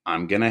 Like,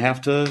 I'm going to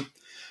have to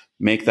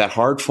make that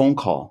hard phone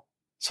call.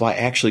 So I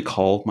actually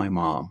called my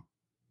mom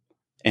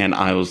and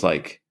I was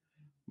like,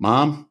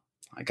 Mom,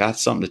 I got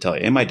something to tell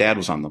you. And my dad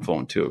was on the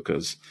phone too,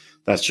 because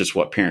that's just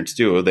what parents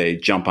do. They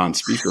jump on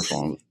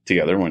speakerphone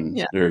together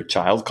when their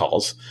child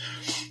calls.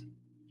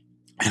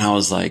 And I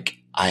was like,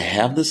 I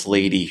have this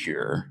lady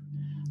here.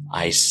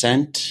 I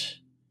sent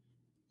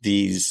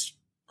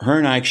her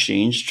and I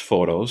exchanged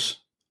photos.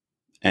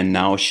 And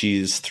now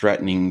she's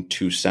threatening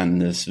to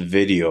send this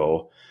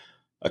video,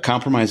 a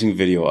compromising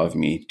video of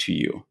me to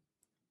you.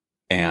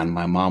 And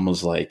my mom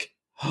was like,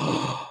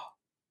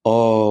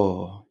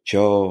 oh,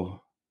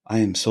 Joe, I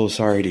am so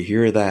sorry to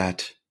hear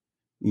that.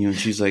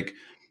 She's like,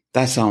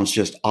 that sounds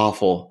just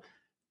awful.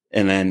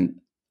 And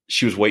then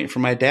she was waiting for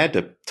my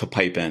dad to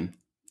pipe in.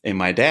 And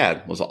my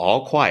dad was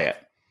all quiet.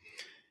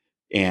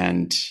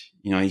 And,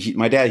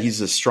 my dad, he's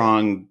a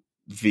strong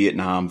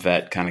Vietnam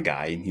vet kind of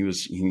guy. And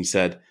he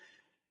said,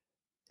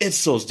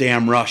 it's those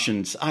damn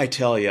Russians. I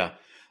tell you,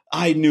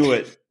 I knew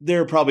it.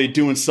 They're probably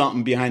doing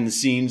something behind the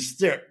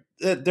scenes.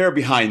 They're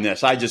behind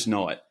this. I just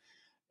know it.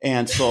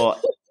 And so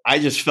I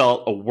just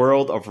felt a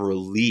world of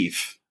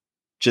relief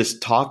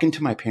just talking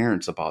to my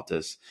parents about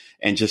this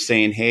and just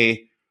saying,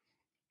 hey,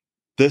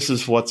 this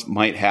is what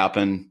might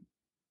happen.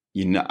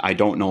 I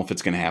don't know if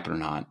it's going to happen or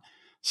not.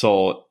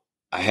 So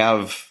I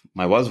have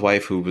my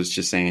wife who was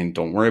just saying,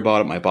 don't worry about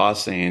it. My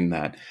boss saying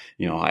that,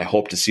 I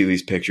hope to see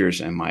these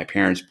pictures, and my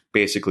parents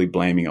basically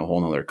blaming a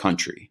whole nother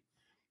country,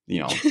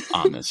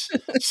 on this.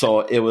 So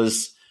it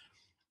was,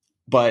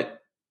 and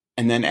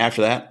then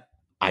after that,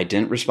 I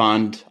didn't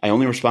respond. I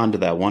only responded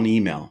to that one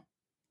email,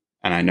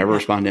 and I never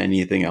responded to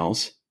anything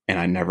else. And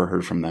I never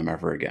heard from them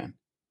ever again.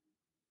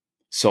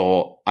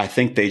 So I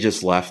think they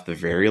just left the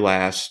very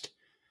last,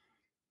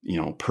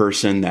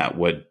 person that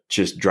would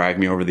just drive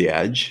me over the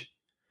edge.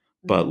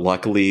 But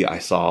luckily I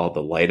saw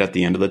the light at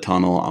the end of the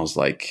tunnel. I was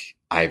like,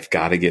 I've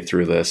got to get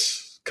through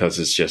this, because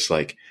it's just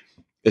like,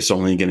 it's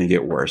only going to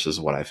get worse is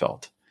what I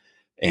felt.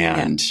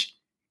 And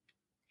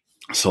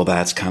so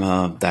that's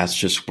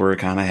just where it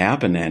kind of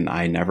happened. And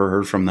I never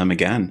heard from them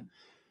again.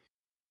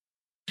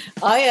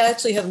 I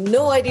actually have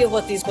no idea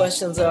what these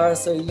questions are,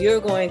 so you're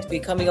going to be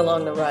coming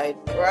along the ride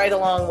right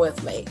along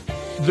with me.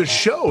 The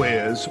show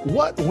is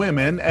What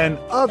Women and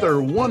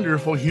Other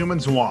Wonderful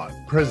Humans Want,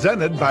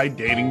 presented by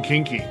Dating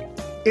Kinky.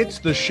 It's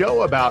the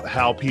show about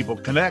how people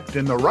connect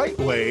in the right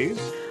ways.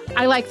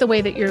 I like the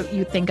way that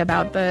you think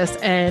about this,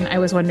 and I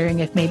was wondering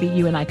if maybe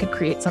you and I could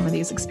create some of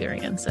these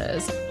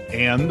experiences.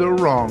 And the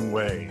wrong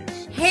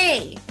ways.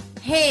 Hey,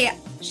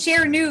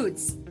 share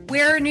nudes.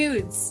 Where are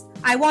nudes?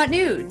 I want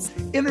nudes.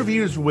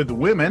 Interviews with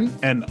women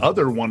and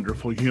other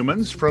wonderful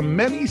humans from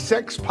many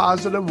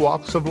sex-positive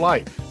walks of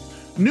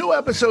life. New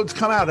episodes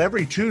come out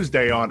every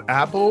Tuesday on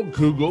Apple,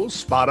 Google,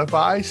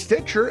 Spotify,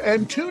 Stitcher,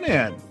 and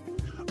TuneIn.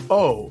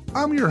 Oh,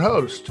 I'm your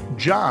host,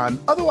 John,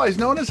 otherwise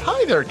known as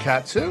Hi There,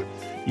 Catsuit.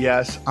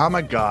 Yes, I'm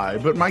a guy,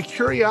 but my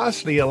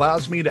curiosity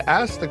allows me to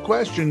ask the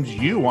questions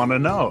you want to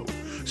know.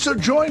 So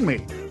join me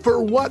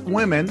for What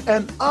Women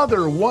and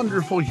Other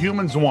Wonderful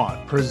Humans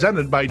Want,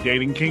 presented by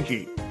Dating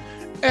Kinky.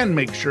 And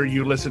make sure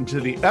you listen to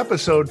the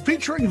episode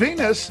featuring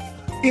Venus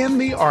in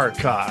the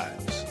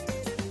archives.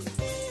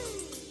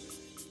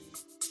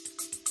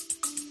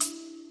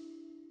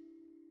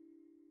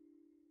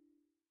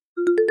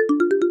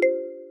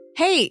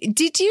 Hey,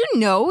 did you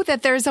know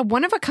that there's a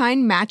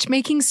one-of-a-kind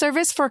matchmaking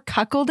service for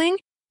cuckolding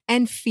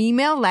and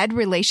female-led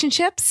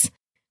relationships?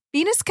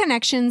 Venus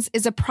Connections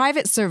is a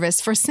private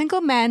service for single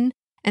men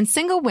and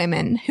single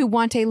women who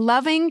want a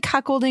loving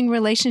cuckolding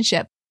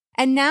relationship.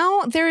 And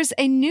now there's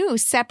a new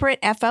separate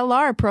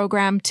FLR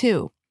program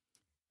too.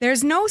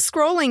 There's no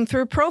scrolling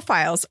through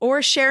profiles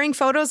or sharing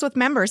photos with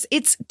members.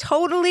 It's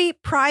totally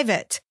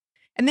private.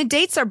 And the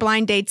dates are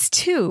blind dates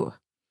too.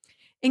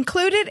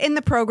 Included in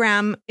the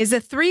program is a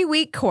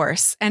 3-week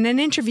course and an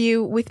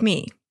interview with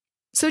me.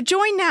 So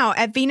join now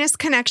at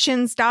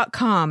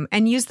venusconnections.com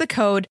and use the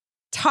code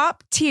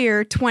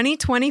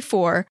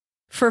TOPTIER2024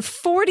 for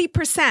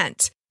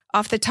 40%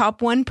 off the top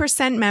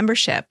 1%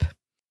 membership.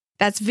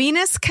 That's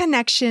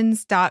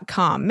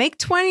venusconnections.com. Make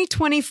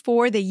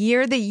 2024 the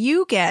year that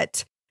you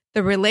get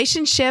the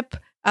relationship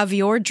of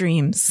your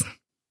dreams.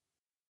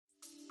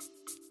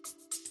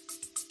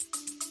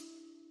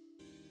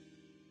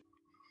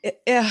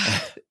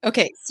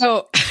 Okay,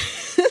 so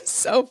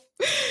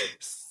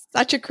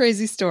such a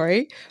crazy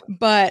story,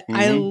 but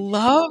I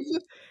love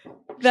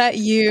that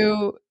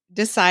you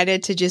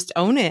decided to just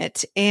own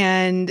it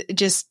and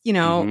just,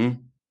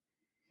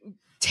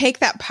 take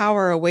that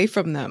power away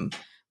from them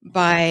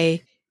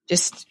by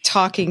just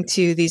talking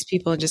to these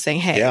people and just saying,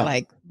 hey,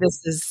 like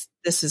this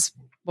is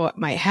what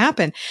might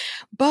happen.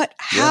 But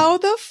how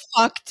the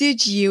fuck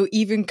did you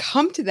even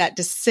come to that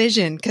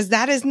decision? Because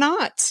that is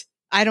not,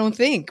 I don't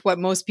think, what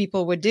most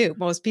people would do.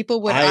 Most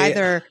people would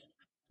either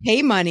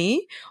pay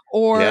money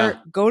or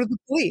go to the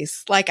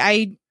police. Like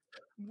I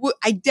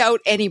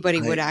doubt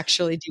anybody would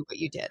actually do what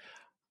you did.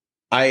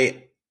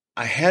 I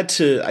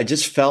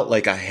just felt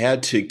like I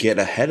had to get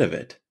ahead of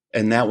it.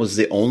 And that was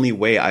the only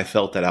way I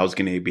felt that I was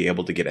going to be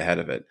able to get ahead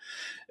of it.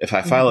 If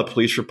I file a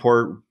police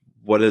report,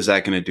 what is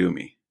that going to do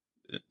me?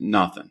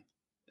 Nothing.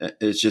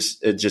 It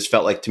just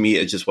felt like, to me,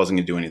 it just wasn't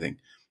going to do anything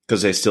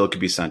because they still could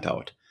be sent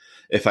out.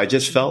 If I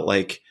just felt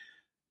like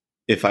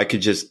if I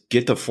could just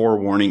get the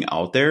forewarning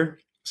out there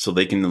so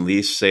they can at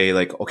least say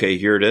like, okay,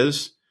 here it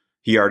is.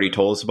 He already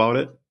told us about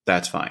it.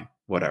 That's fine.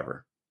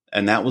 Whatever.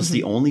 And that was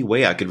the only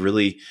way I could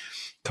really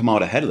come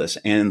out ahead of this.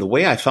 And the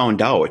way I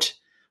found out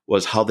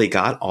was how they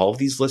got all of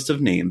these lists of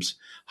names,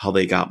 how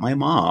they got my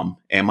mom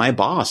and my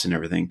boss and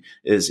everything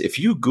is if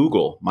you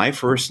Google my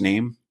first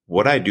name,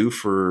 what I do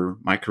for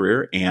my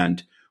career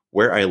and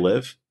where I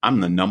live, I'm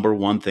the number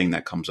one thing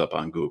that comes up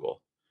on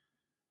Google.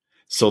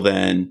 So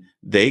then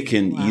they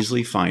can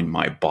easily find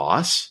my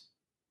boss.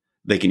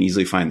 They can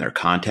easily find their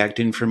contact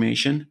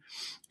information.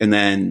 And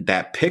then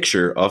that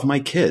picture of my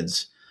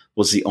kids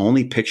was the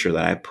only picture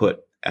that I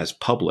put as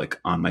public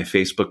on my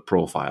Facebook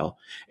profile.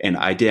 And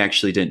I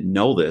actually didn't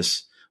know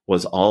this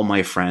was all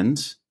my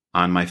friends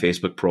on my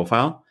Facebook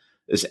profile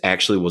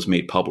was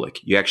made public.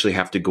 You actually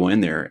have to go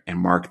in there and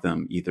mark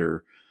them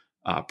either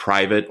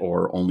private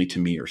or only to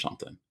me or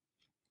something.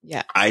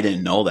 Yeah. I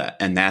didn't know that.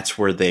 And that's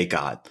where they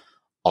got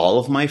all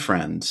of my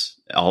friends,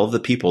 all of the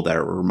people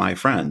that were my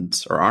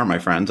friends or are my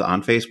friends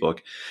on Facebook.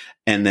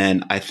 And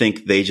then I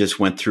think they just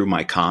went through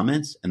my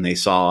comments and they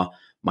saw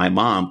my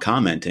mom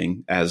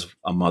commenting as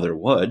a mother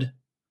would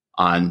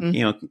on,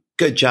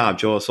 good job,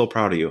 Joel. So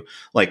proud of you.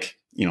 Like,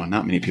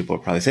 not many people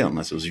would probably say it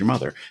unless it was your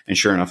mother. And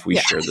sure enough, we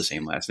shared the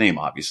same last name,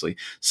 obviously.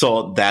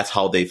 So that's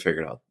how they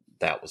figured out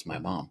that was my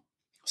mom.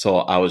 So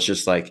I was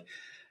just like,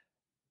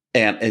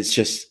 and it's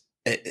just,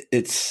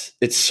 it's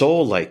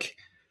so like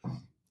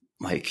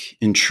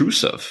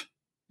intrusive,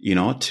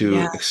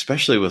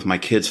 especially with my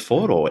kid's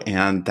photo.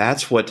 And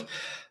that's what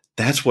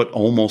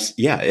almost,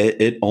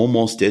 it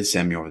almost did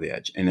send me over the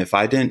edge. And if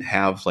I didn't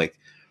have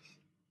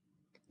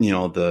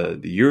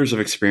the years of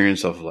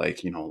experience of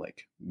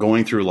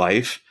going through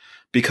life,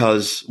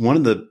 because one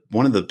of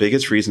the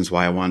biggest reasons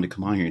why I wanted to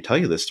come on here and tell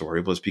you this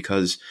story was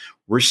because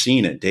we're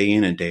seeing it day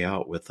in and day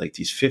out with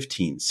these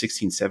 15,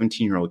 16,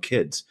 17-year-old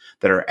kids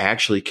that are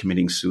actually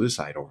committing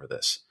suicide over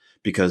this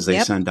because they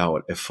send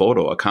out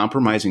a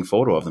compromising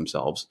photo of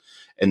themselves,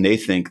 and they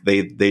think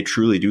they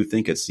truly do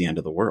think it's the end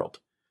of the world,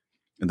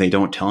 and they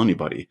don't tell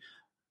anybody.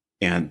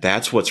 And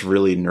that's what's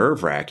really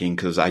nerve wracking,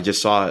 because I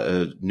just saw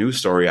a news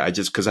story.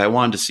 Because I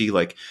wanted to see,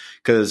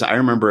 because I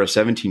remember a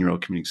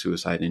 17-year-old committing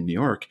suicide in New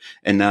York.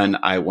 And then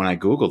when I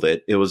Googled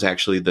it, it was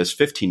actually this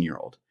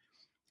 15-year-old.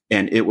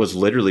 And it was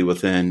literally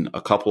within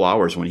a couple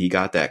hours when he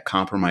got that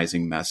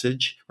compromising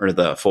message or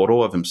the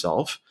photo of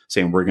himself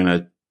saying, we're going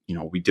to,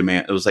 we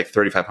demand, it was like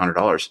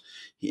 $3,500.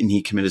 And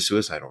he committed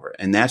suicide over it.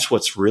 And that's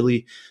what's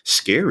really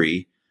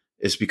scary,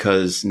 is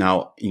because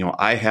now,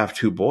 I have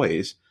 2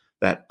 boys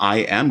that I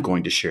am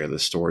going to share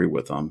this story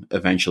with them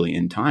eventually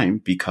in time,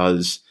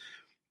 because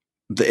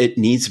it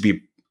needs to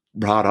be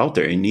brought out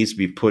there. It needs to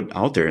be put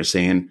out there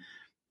saying,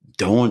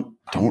 don't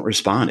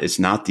respond. It's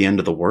not the end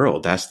of the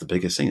world. That's the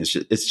biggest thing.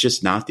 It's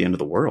just not the end of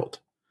the world.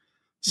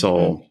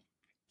 So,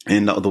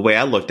 and the way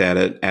I looked at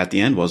it at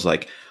the end was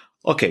like,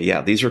 okay,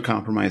 yeah, these are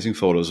compromising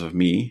photos of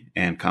me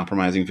and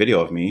compromising video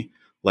of me.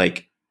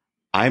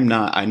 I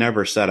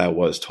never said I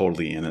was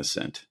totally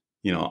innocent.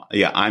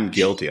 I'm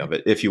guilty of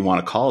it, if you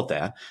want to call it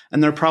that.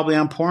 And they're probably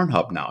on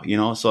Pornhub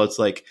now, so it's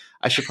like,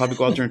 I should probably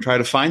go out there and try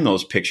to find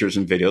those pictures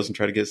and videos and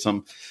try to get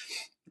some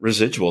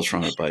residuals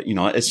from it. But,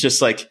 it's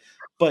just like,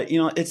 but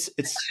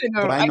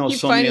but I know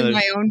so many other.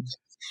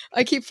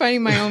 I keep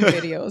finding my own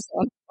videos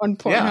on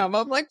Pornhub. Yeah.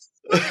 I'm like,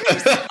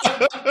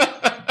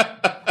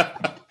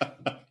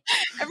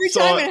 every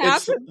time it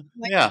happens, I'm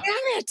like, damn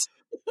it.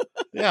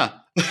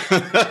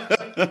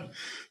 Yeah.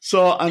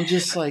 So I'm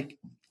just like,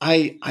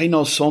 I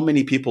know so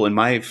many people in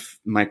my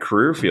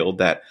career field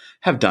that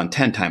have done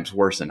 10 times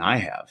worse than I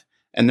have,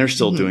 and they're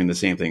still doing the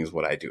same thing as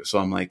what I do. So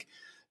I'm like,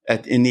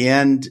 in the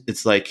end,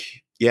 it's like,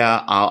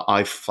 yeah,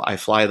 I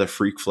fly the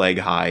freak flag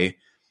high,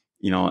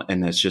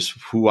 and that's just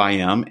who I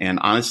am. And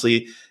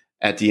honestly,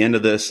 at the end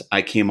of this,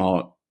 I came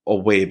out a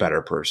way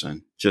better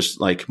person, just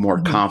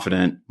more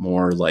confident,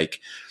 more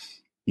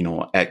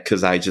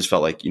because I just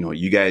felt like,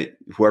 you guys,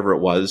 whoever it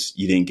was,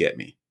 you didn't get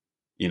me.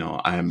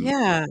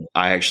 I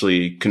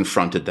actually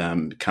confronted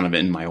them kind of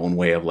in my own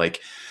way of I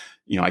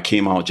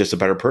came out just a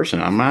better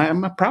person.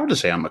 I'm proud to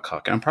say I'm a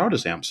cuck. I'm proud to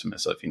say I'm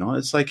submissive.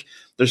 It's like,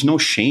 there's no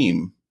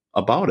shame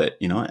about it,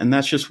 and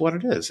that's just what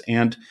it is.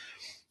 And,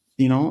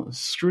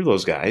 screw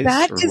those guys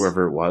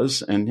whoever it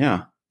was. And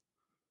yeah.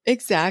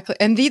 Exactly.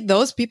 And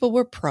those people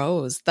were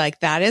pros.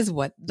 That is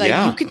what,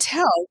 you can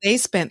tell they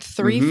spent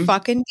 3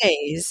 fucking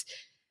days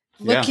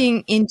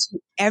looking into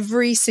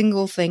every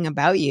single thing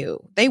about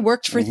you. They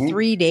worked for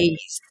 3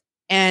 days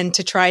and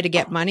to try to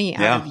get money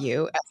out of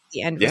you as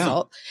the end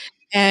result.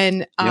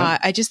 And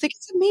I just think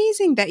it's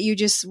amazing that you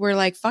just were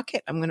like, fuck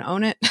it, I'm going to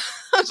own it.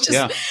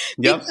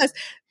 Because,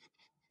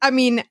 I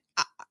mean,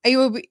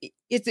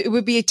 it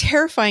would be a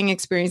terrifying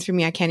experience for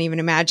me. I can't even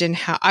imagine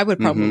how I would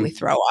probably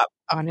throw up.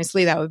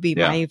 Honestly, that would be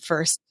my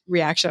first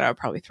reaction. I would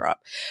probably throw up.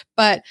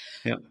 But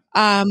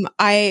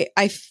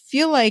I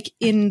feel like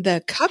in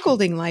the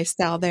cuckolding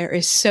lifestyle, there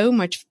is so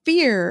much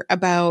fear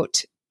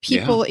about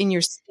people in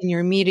your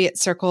immediate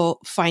circle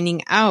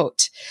finding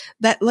out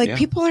that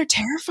people are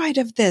terrified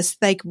of this,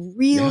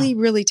 really,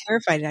 really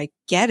terrified. I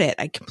get it.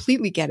 I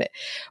completely get it.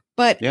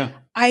 But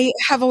I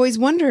have always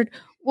wondered,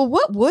 well,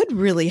 what would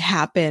really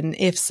happen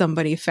if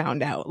somebody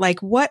found out?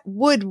 What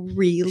would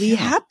really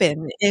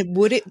happen?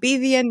 Would it be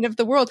the end of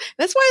the world?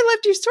 That's why I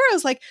loved your story. I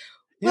was like,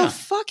 well,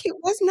 fuck, it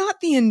was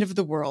not the end of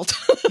the world.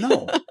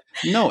 No,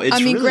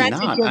 it's really granted,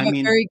 not. You have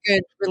a very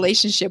good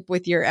relationship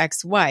with your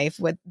ex-wife.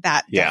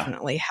 That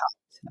definitely helped.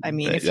 I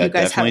mean, if you That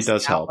guys had a definitely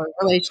does help.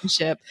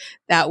 relationship,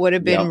 that would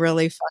have been Yep.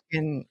 really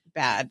fucking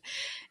bad.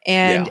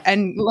 And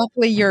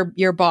luckily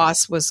your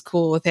boss was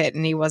cool with it,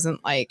 and he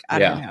wasn't like, I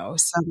don't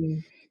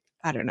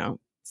know,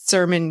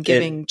 sermon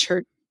giving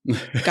church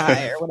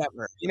guy or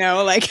whatever,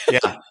 like.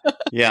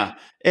 Yeah.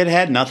 It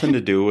had nothing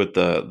to do with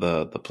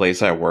the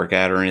place I work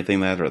at or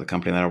anything or the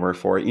company that I work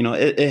for.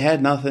 It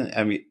had nothing.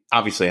 I mean,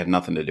 obviously it had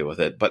nothing to do with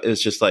it, but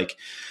it's just like,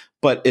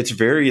 but it's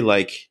very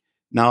like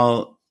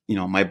now,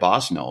 my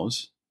boss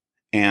knows,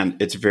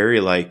 and it's very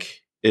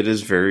like, it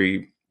is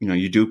very,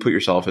 you do put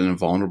yourself in a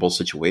vulnerable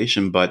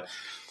situation, but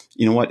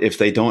you know what, if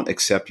they don't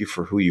accept you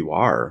for who you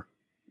are,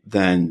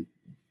 then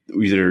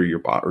either your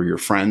boss or your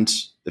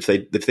friends, if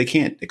they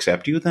can't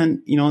accept you,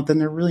 then, then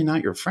they're really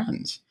not your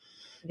friends.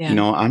 Yeah.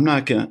 I'm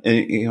not going to,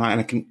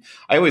 and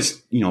I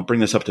always, bring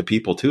this up to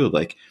people too.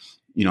 Like,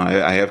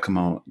 I have come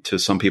out to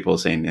some people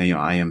saying,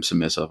 I am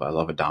submissive. I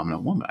love a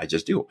dominant woman. I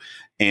just do.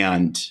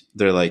 And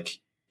they're like,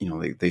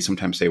 they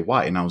sometimes say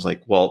why. And I was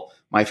like, well,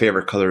 my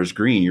favorite color is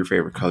green. Your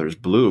favorite color is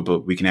blue,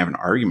 but we can have an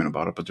argument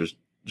about it. But there's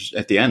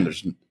at the end,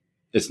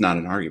 it's not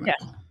an argument.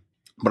 Yeah.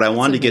 But I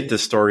wanted to get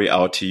this story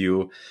out to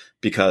you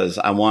because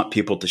I want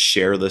people to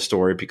share this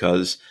story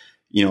because,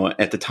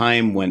 at the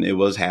time when it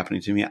was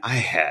happening to me, I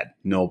had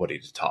nobody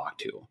to talk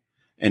to.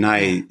 And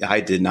I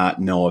did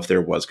not know if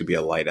there was going to be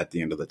a light at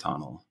the end of the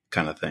tunnel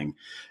kind of thing.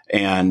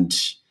 And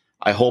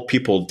I hope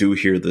people do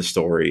hear this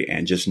story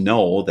and just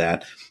know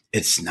that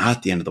it's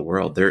not the end of the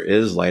world. There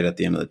is light at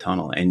the end of the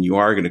tunnel, and you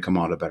are going to come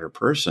out a better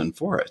person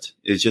for it.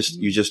 It's just,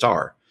 you just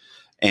are.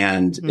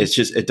 And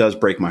it does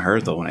break my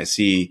heart though when I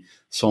see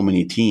so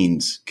many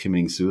teens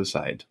committing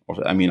suicide.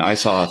 I mean, I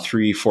saw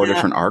 3-4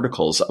 different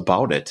articles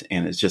about it,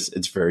 and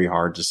it's very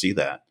hard to see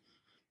that.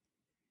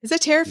 It's a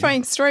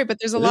terrifying story, but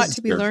there's a lot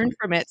to be learned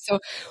from it. So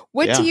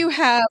what do you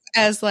have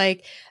as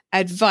like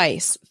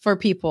advice for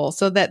people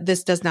so that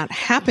this does not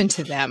happen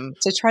to them,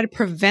 to try to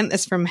prevent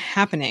this from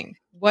happening?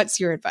 What's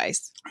your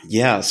advice?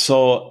 Yeah.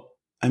 So,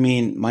 I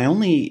mean,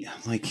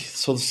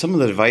 some of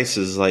the advice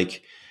is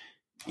like,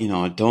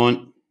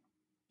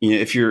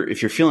 if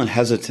you're feeling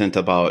hesitant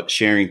about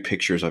sharing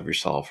pictures of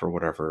yourself or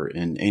whatever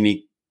in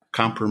any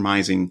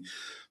compromising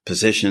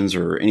positions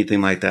or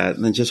anything like that,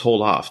 then just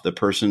hold off. The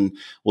person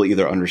will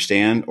either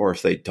understand, or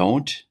if they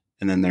don't,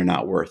 and then they're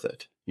not worth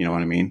it. You know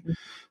what I mean? Mm-hmm.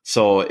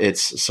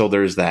 So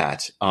there's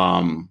that.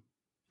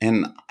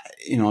 And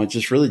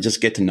just really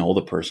just get to know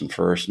the person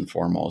first and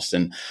foremost.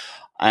 And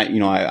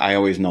I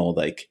always know,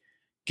 like,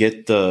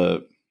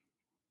 don't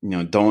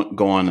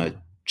go on a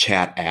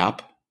chat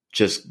app.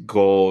 Just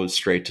go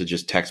straight to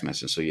just text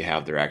message. So you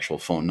have their actual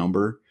phone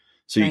number.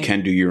 So you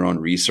can do your own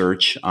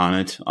research on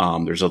it.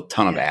 There's a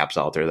ton of apps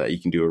out there that you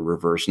can do a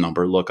reverse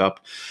number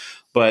lookup.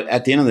 But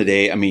at the end of the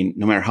day, I mean,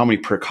 no matter how many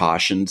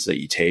precautions that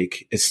you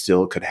take, it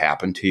still could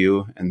happen to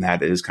you. And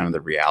that is kind of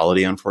the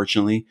reality,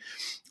 unfortunately.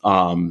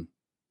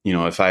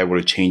 If I would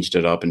have changed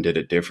it up and did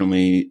it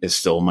differently, it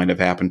still might have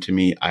happened to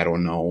me. I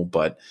don't know.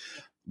 But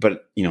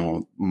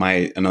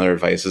my another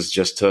advice is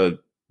just to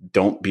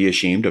don't be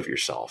ashamed of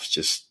yourself.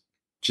 Just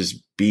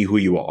be who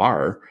you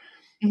are.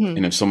 Mm-hmm.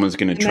 And if someone's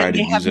going to try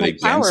to use it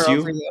against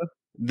you,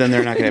 then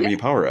they're not going to have any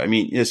power. I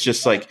mean, it's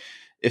just like,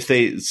 if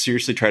they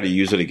seriously try to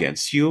use it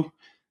against you,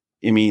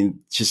 I mean,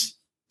 just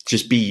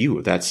be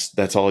you.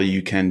 That's all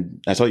you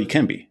can. That's all you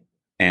can be.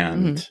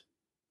 And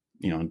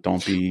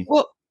don't be.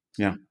 Well,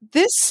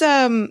 this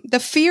the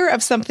fear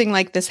of something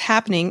like this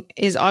happening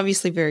is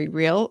obviously very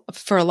real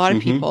for a lot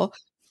of people.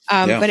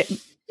 But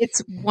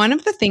it's one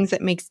of the things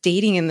that makes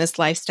dating in this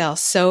lifestyle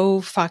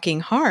so fucking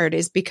hard,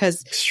 is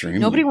because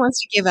nobody wants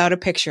to give out a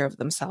picture of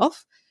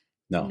themselves.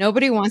 No.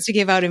 Nobody wants to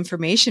give out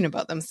information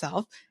about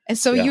themselves. And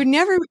so you're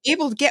never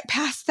able to get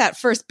past that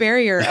first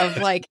barrier of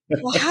like,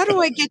 well, how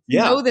do I get to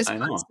know this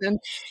person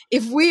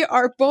if we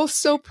are both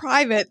so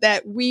private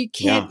that we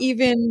can't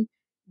even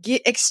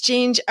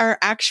exchange our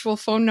actual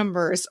phone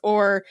numbers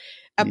or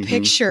a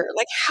picture?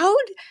 Like, how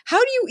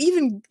do you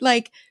even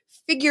like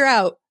figure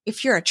out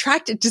if you're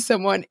attracted to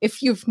someone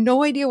if you have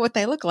no idea what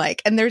they look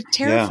like and they're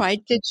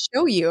terrified to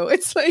show you?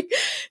 It's like,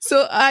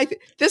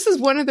 this is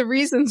one of the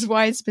reasons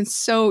why it's been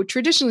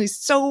traditionally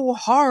so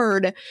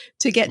hard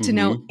to get to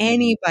know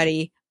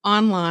anybody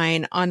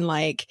online on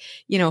like,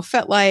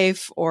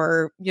 FetLife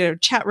or,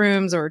 chat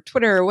rooms or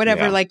Twitter or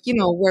whatever,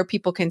 where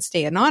people can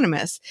stay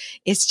anonymous.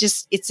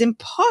 It's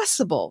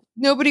impossible.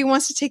 Nobody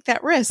wants to take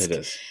that risk. It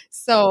is.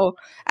 So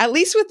at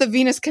least with the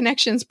Venus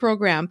Connections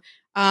program,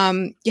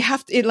 you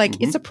have to,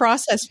 it's a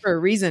process for a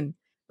reason.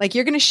 Like,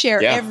 you're going to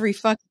share every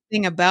fucking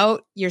thing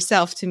about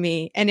yourself to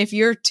me. And if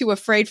you're too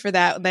afraid for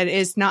that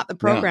is not the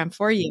program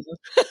for you.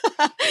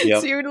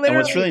 So you're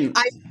literally,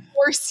 I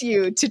force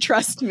you to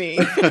trust me.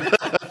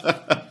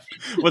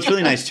 What's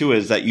really nice too,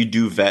 is that you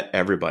do vet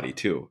everybody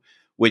too,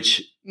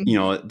 which,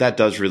 that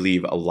does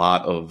relieve a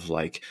lot of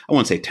like, I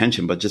won't say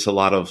tension, but just a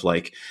lot of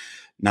like,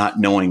 not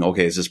knowing,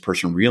 okay, is this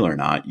person real or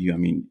not?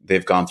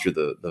 They've gone through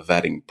the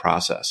vetting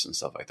process and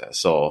stuff like that.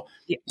 So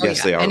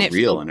yes, they are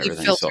real and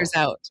everything.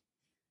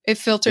 It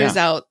filters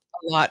out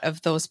a lot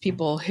of those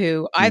people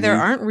who either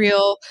aren't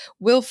real,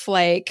 will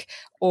flake,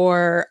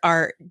 or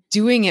are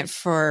doing it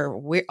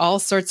for all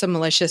sorts of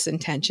malicious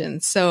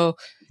intentions. So,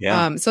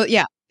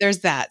 there's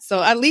that.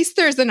 So at least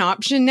there's an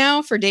option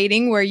now for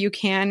dating where you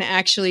can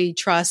actually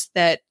trust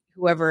that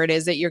whoever it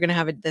is that you're going to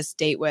have this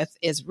date with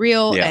is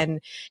real and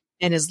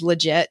is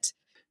legit.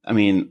 I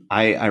mean,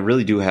 I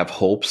really do have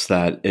hopes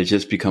that it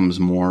just becomes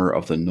more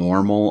of the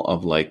normal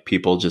of like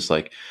people just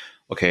like,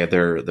 okay,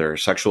 their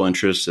sexual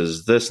interest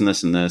is this and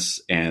this and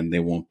this, and they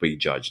won't be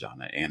judged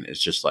on it. And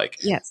it's just like,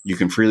 you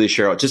can freely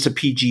share out just a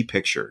PG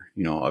picture,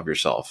 of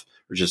yourself,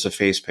 or just a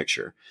face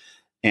picture.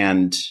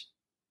 And,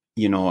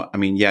 I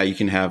mean, you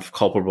can have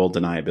culpable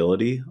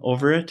deniability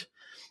over it.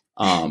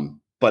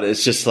 But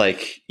it's just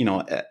like,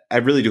 I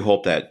really do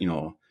hope that,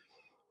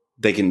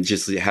 they can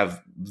just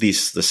have the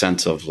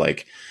sense of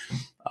like,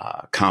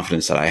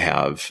 confidence that I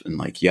have, and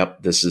like,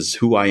 yep, this is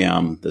who I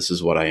am. This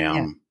is what I am.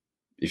 Yeah.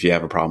 If you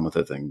have a problem with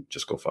it, then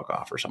just go fuck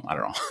off or something. I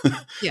don't know.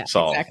 Yeah,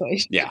 so,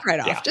 exactly. Yeah,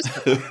 right off. Yeah.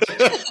 Just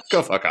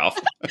go fuck off.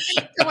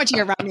 Don't want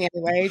you around me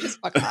anyway.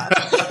 Just fuck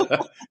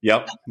off.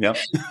 Yep.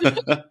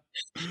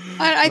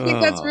 I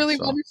think that's really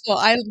wonderful.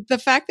 The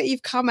fact that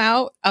you've come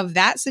out of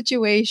that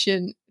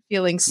situation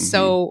feeling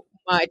so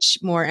much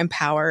more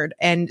empowered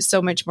and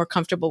so much more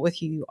comfortable with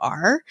who you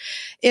are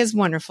is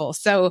wonderful.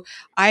 So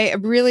I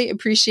really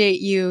appreciate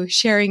you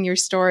sharing your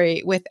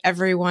story with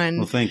everyone.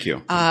 Well, thank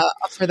you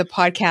for the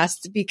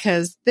podcast,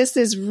 because this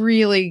is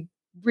really,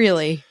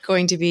 really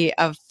going to be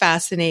a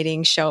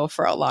fascinating show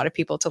for a lot of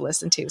people to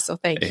listen to. So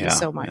thank you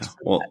so much.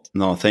 For that.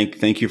 No,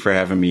 thank you for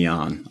having me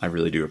on. I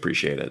really do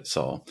appreciate it.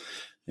 So,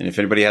 and if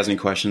anybody has any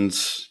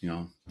questions,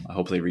 I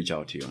hope they reach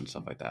out to you and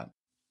stuff like that.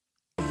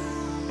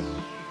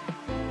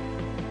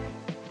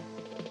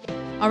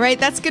 All right,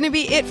 that's going to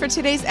be it for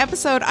today's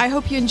episode. I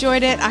hope you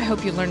enjoyed it. I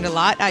hope you learned a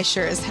lot. I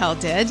sure as hell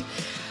did.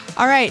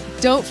 All right,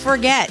 don't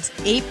forget,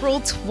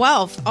 April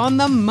 12th on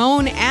the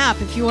Moan app.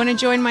 If you want to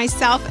join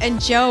myself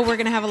and Joe, we're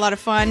going to have a lot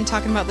of fun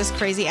talking about this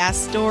crazy ass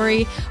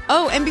story.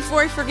 Oh, and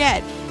before I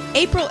forget,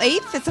 April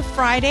 8th, it's a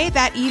Friday.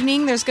 That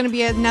evening, there's going to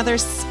be another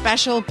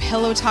special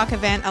Pillow Talk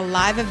event, a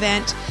live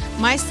event.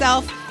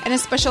 Myself and a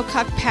special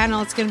cuck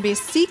panel. It's going to be a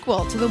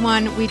sequel to the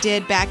one we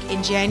did back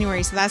in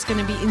January. So that's going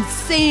to be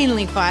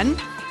insanely fun.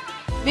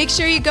 Make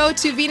sure you go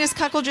to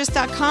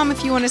venuscuckoldress.com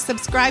if you want to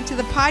subscribe to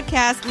the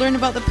podcast, learn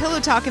about the Pillow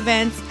Talk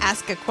events,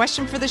 ask a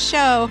question for the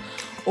show,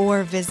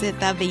 or visit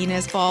the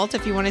Venus Vault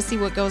if you want to see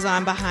what goes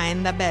on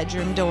behind the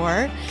bedroom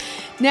door.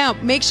 Now,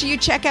 make sure you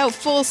check out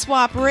Full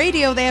Swap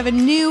Radio. They have a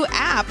new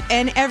app,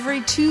 and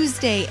every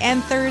Tuesday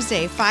and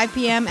Thursday, 5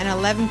 p.m. and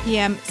 11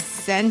 p.m.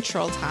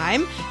 Central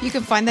Time, you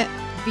can find the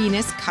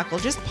Venus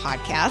Cuckoldress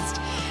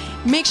podcast.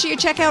 Make sure you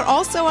check out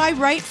also, I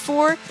write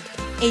for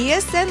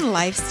ASN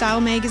Lifestyle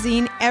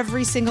Magazine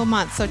every single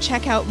month. So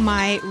check out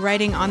my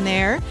writing on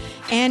there.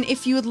 And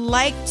if you would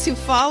like to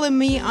follow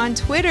me on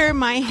Twitter,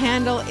 my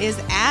handle is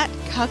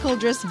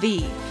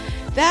 @CuckoldressV.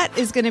 That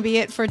is going to be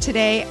it for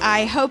today.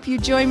 I hope you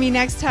join me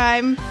next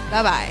time.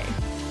 Bye-bye.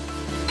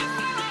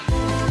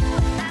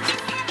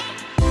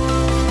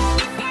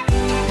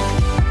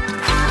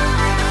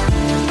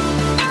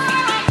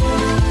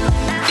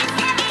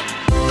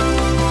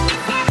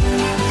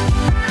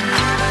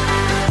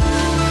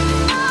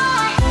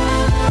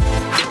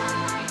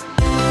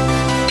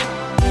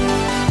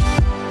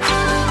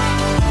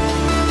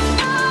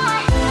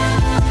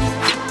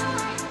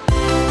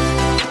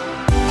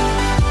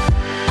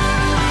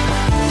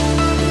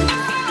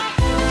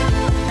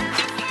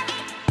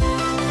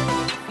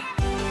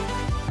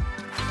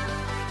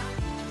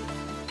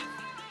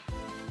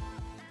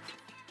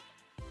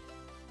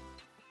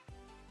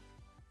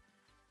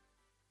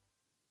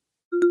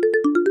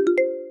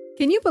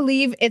 Can you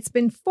believe it's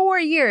been 4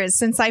 years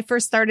since I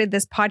first started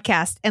this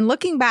podcast? And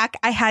looking back,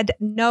 I had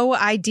no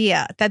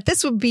idea that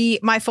this would be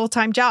my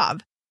full-time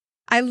job.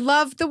 I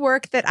love the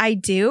work that I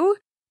do,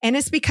 and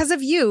it's because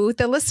of you,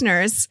 the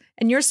listeners,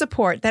 and your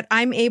support that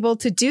I'm able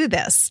to do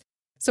this.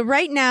 So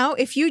right now,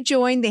 if you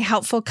join the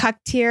Helpful Cuck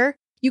tier,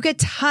 you get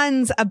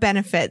tons of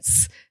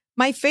benefits.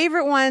 My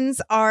favorite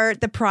ones are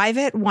the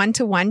private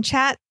one-to-one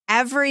chat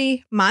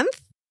every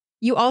month.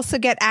 You also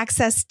get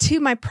access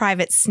to my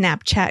private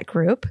Snapchat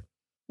group.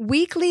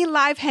 Weekly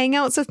live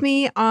hangouts with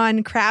me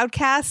on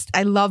Crowdcast.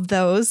 I love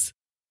those.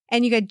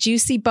 And you get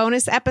juicy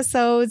bonus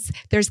episodes.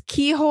 There's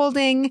key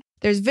holding.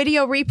 There's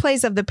video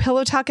replays of the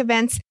Pillow Talk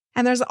events.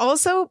 And there's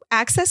also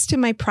access to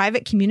my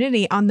private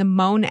community on the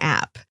Moan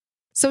app.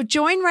 So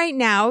join right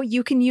now.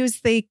 You can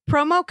use the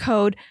promo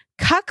code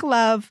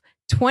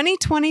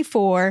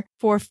CUCKLOVE2024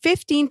 for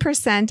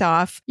 15%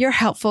 off your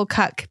Helpful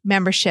Cuck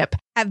membership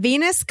at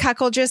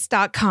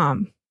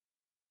venuscuckoldress.com.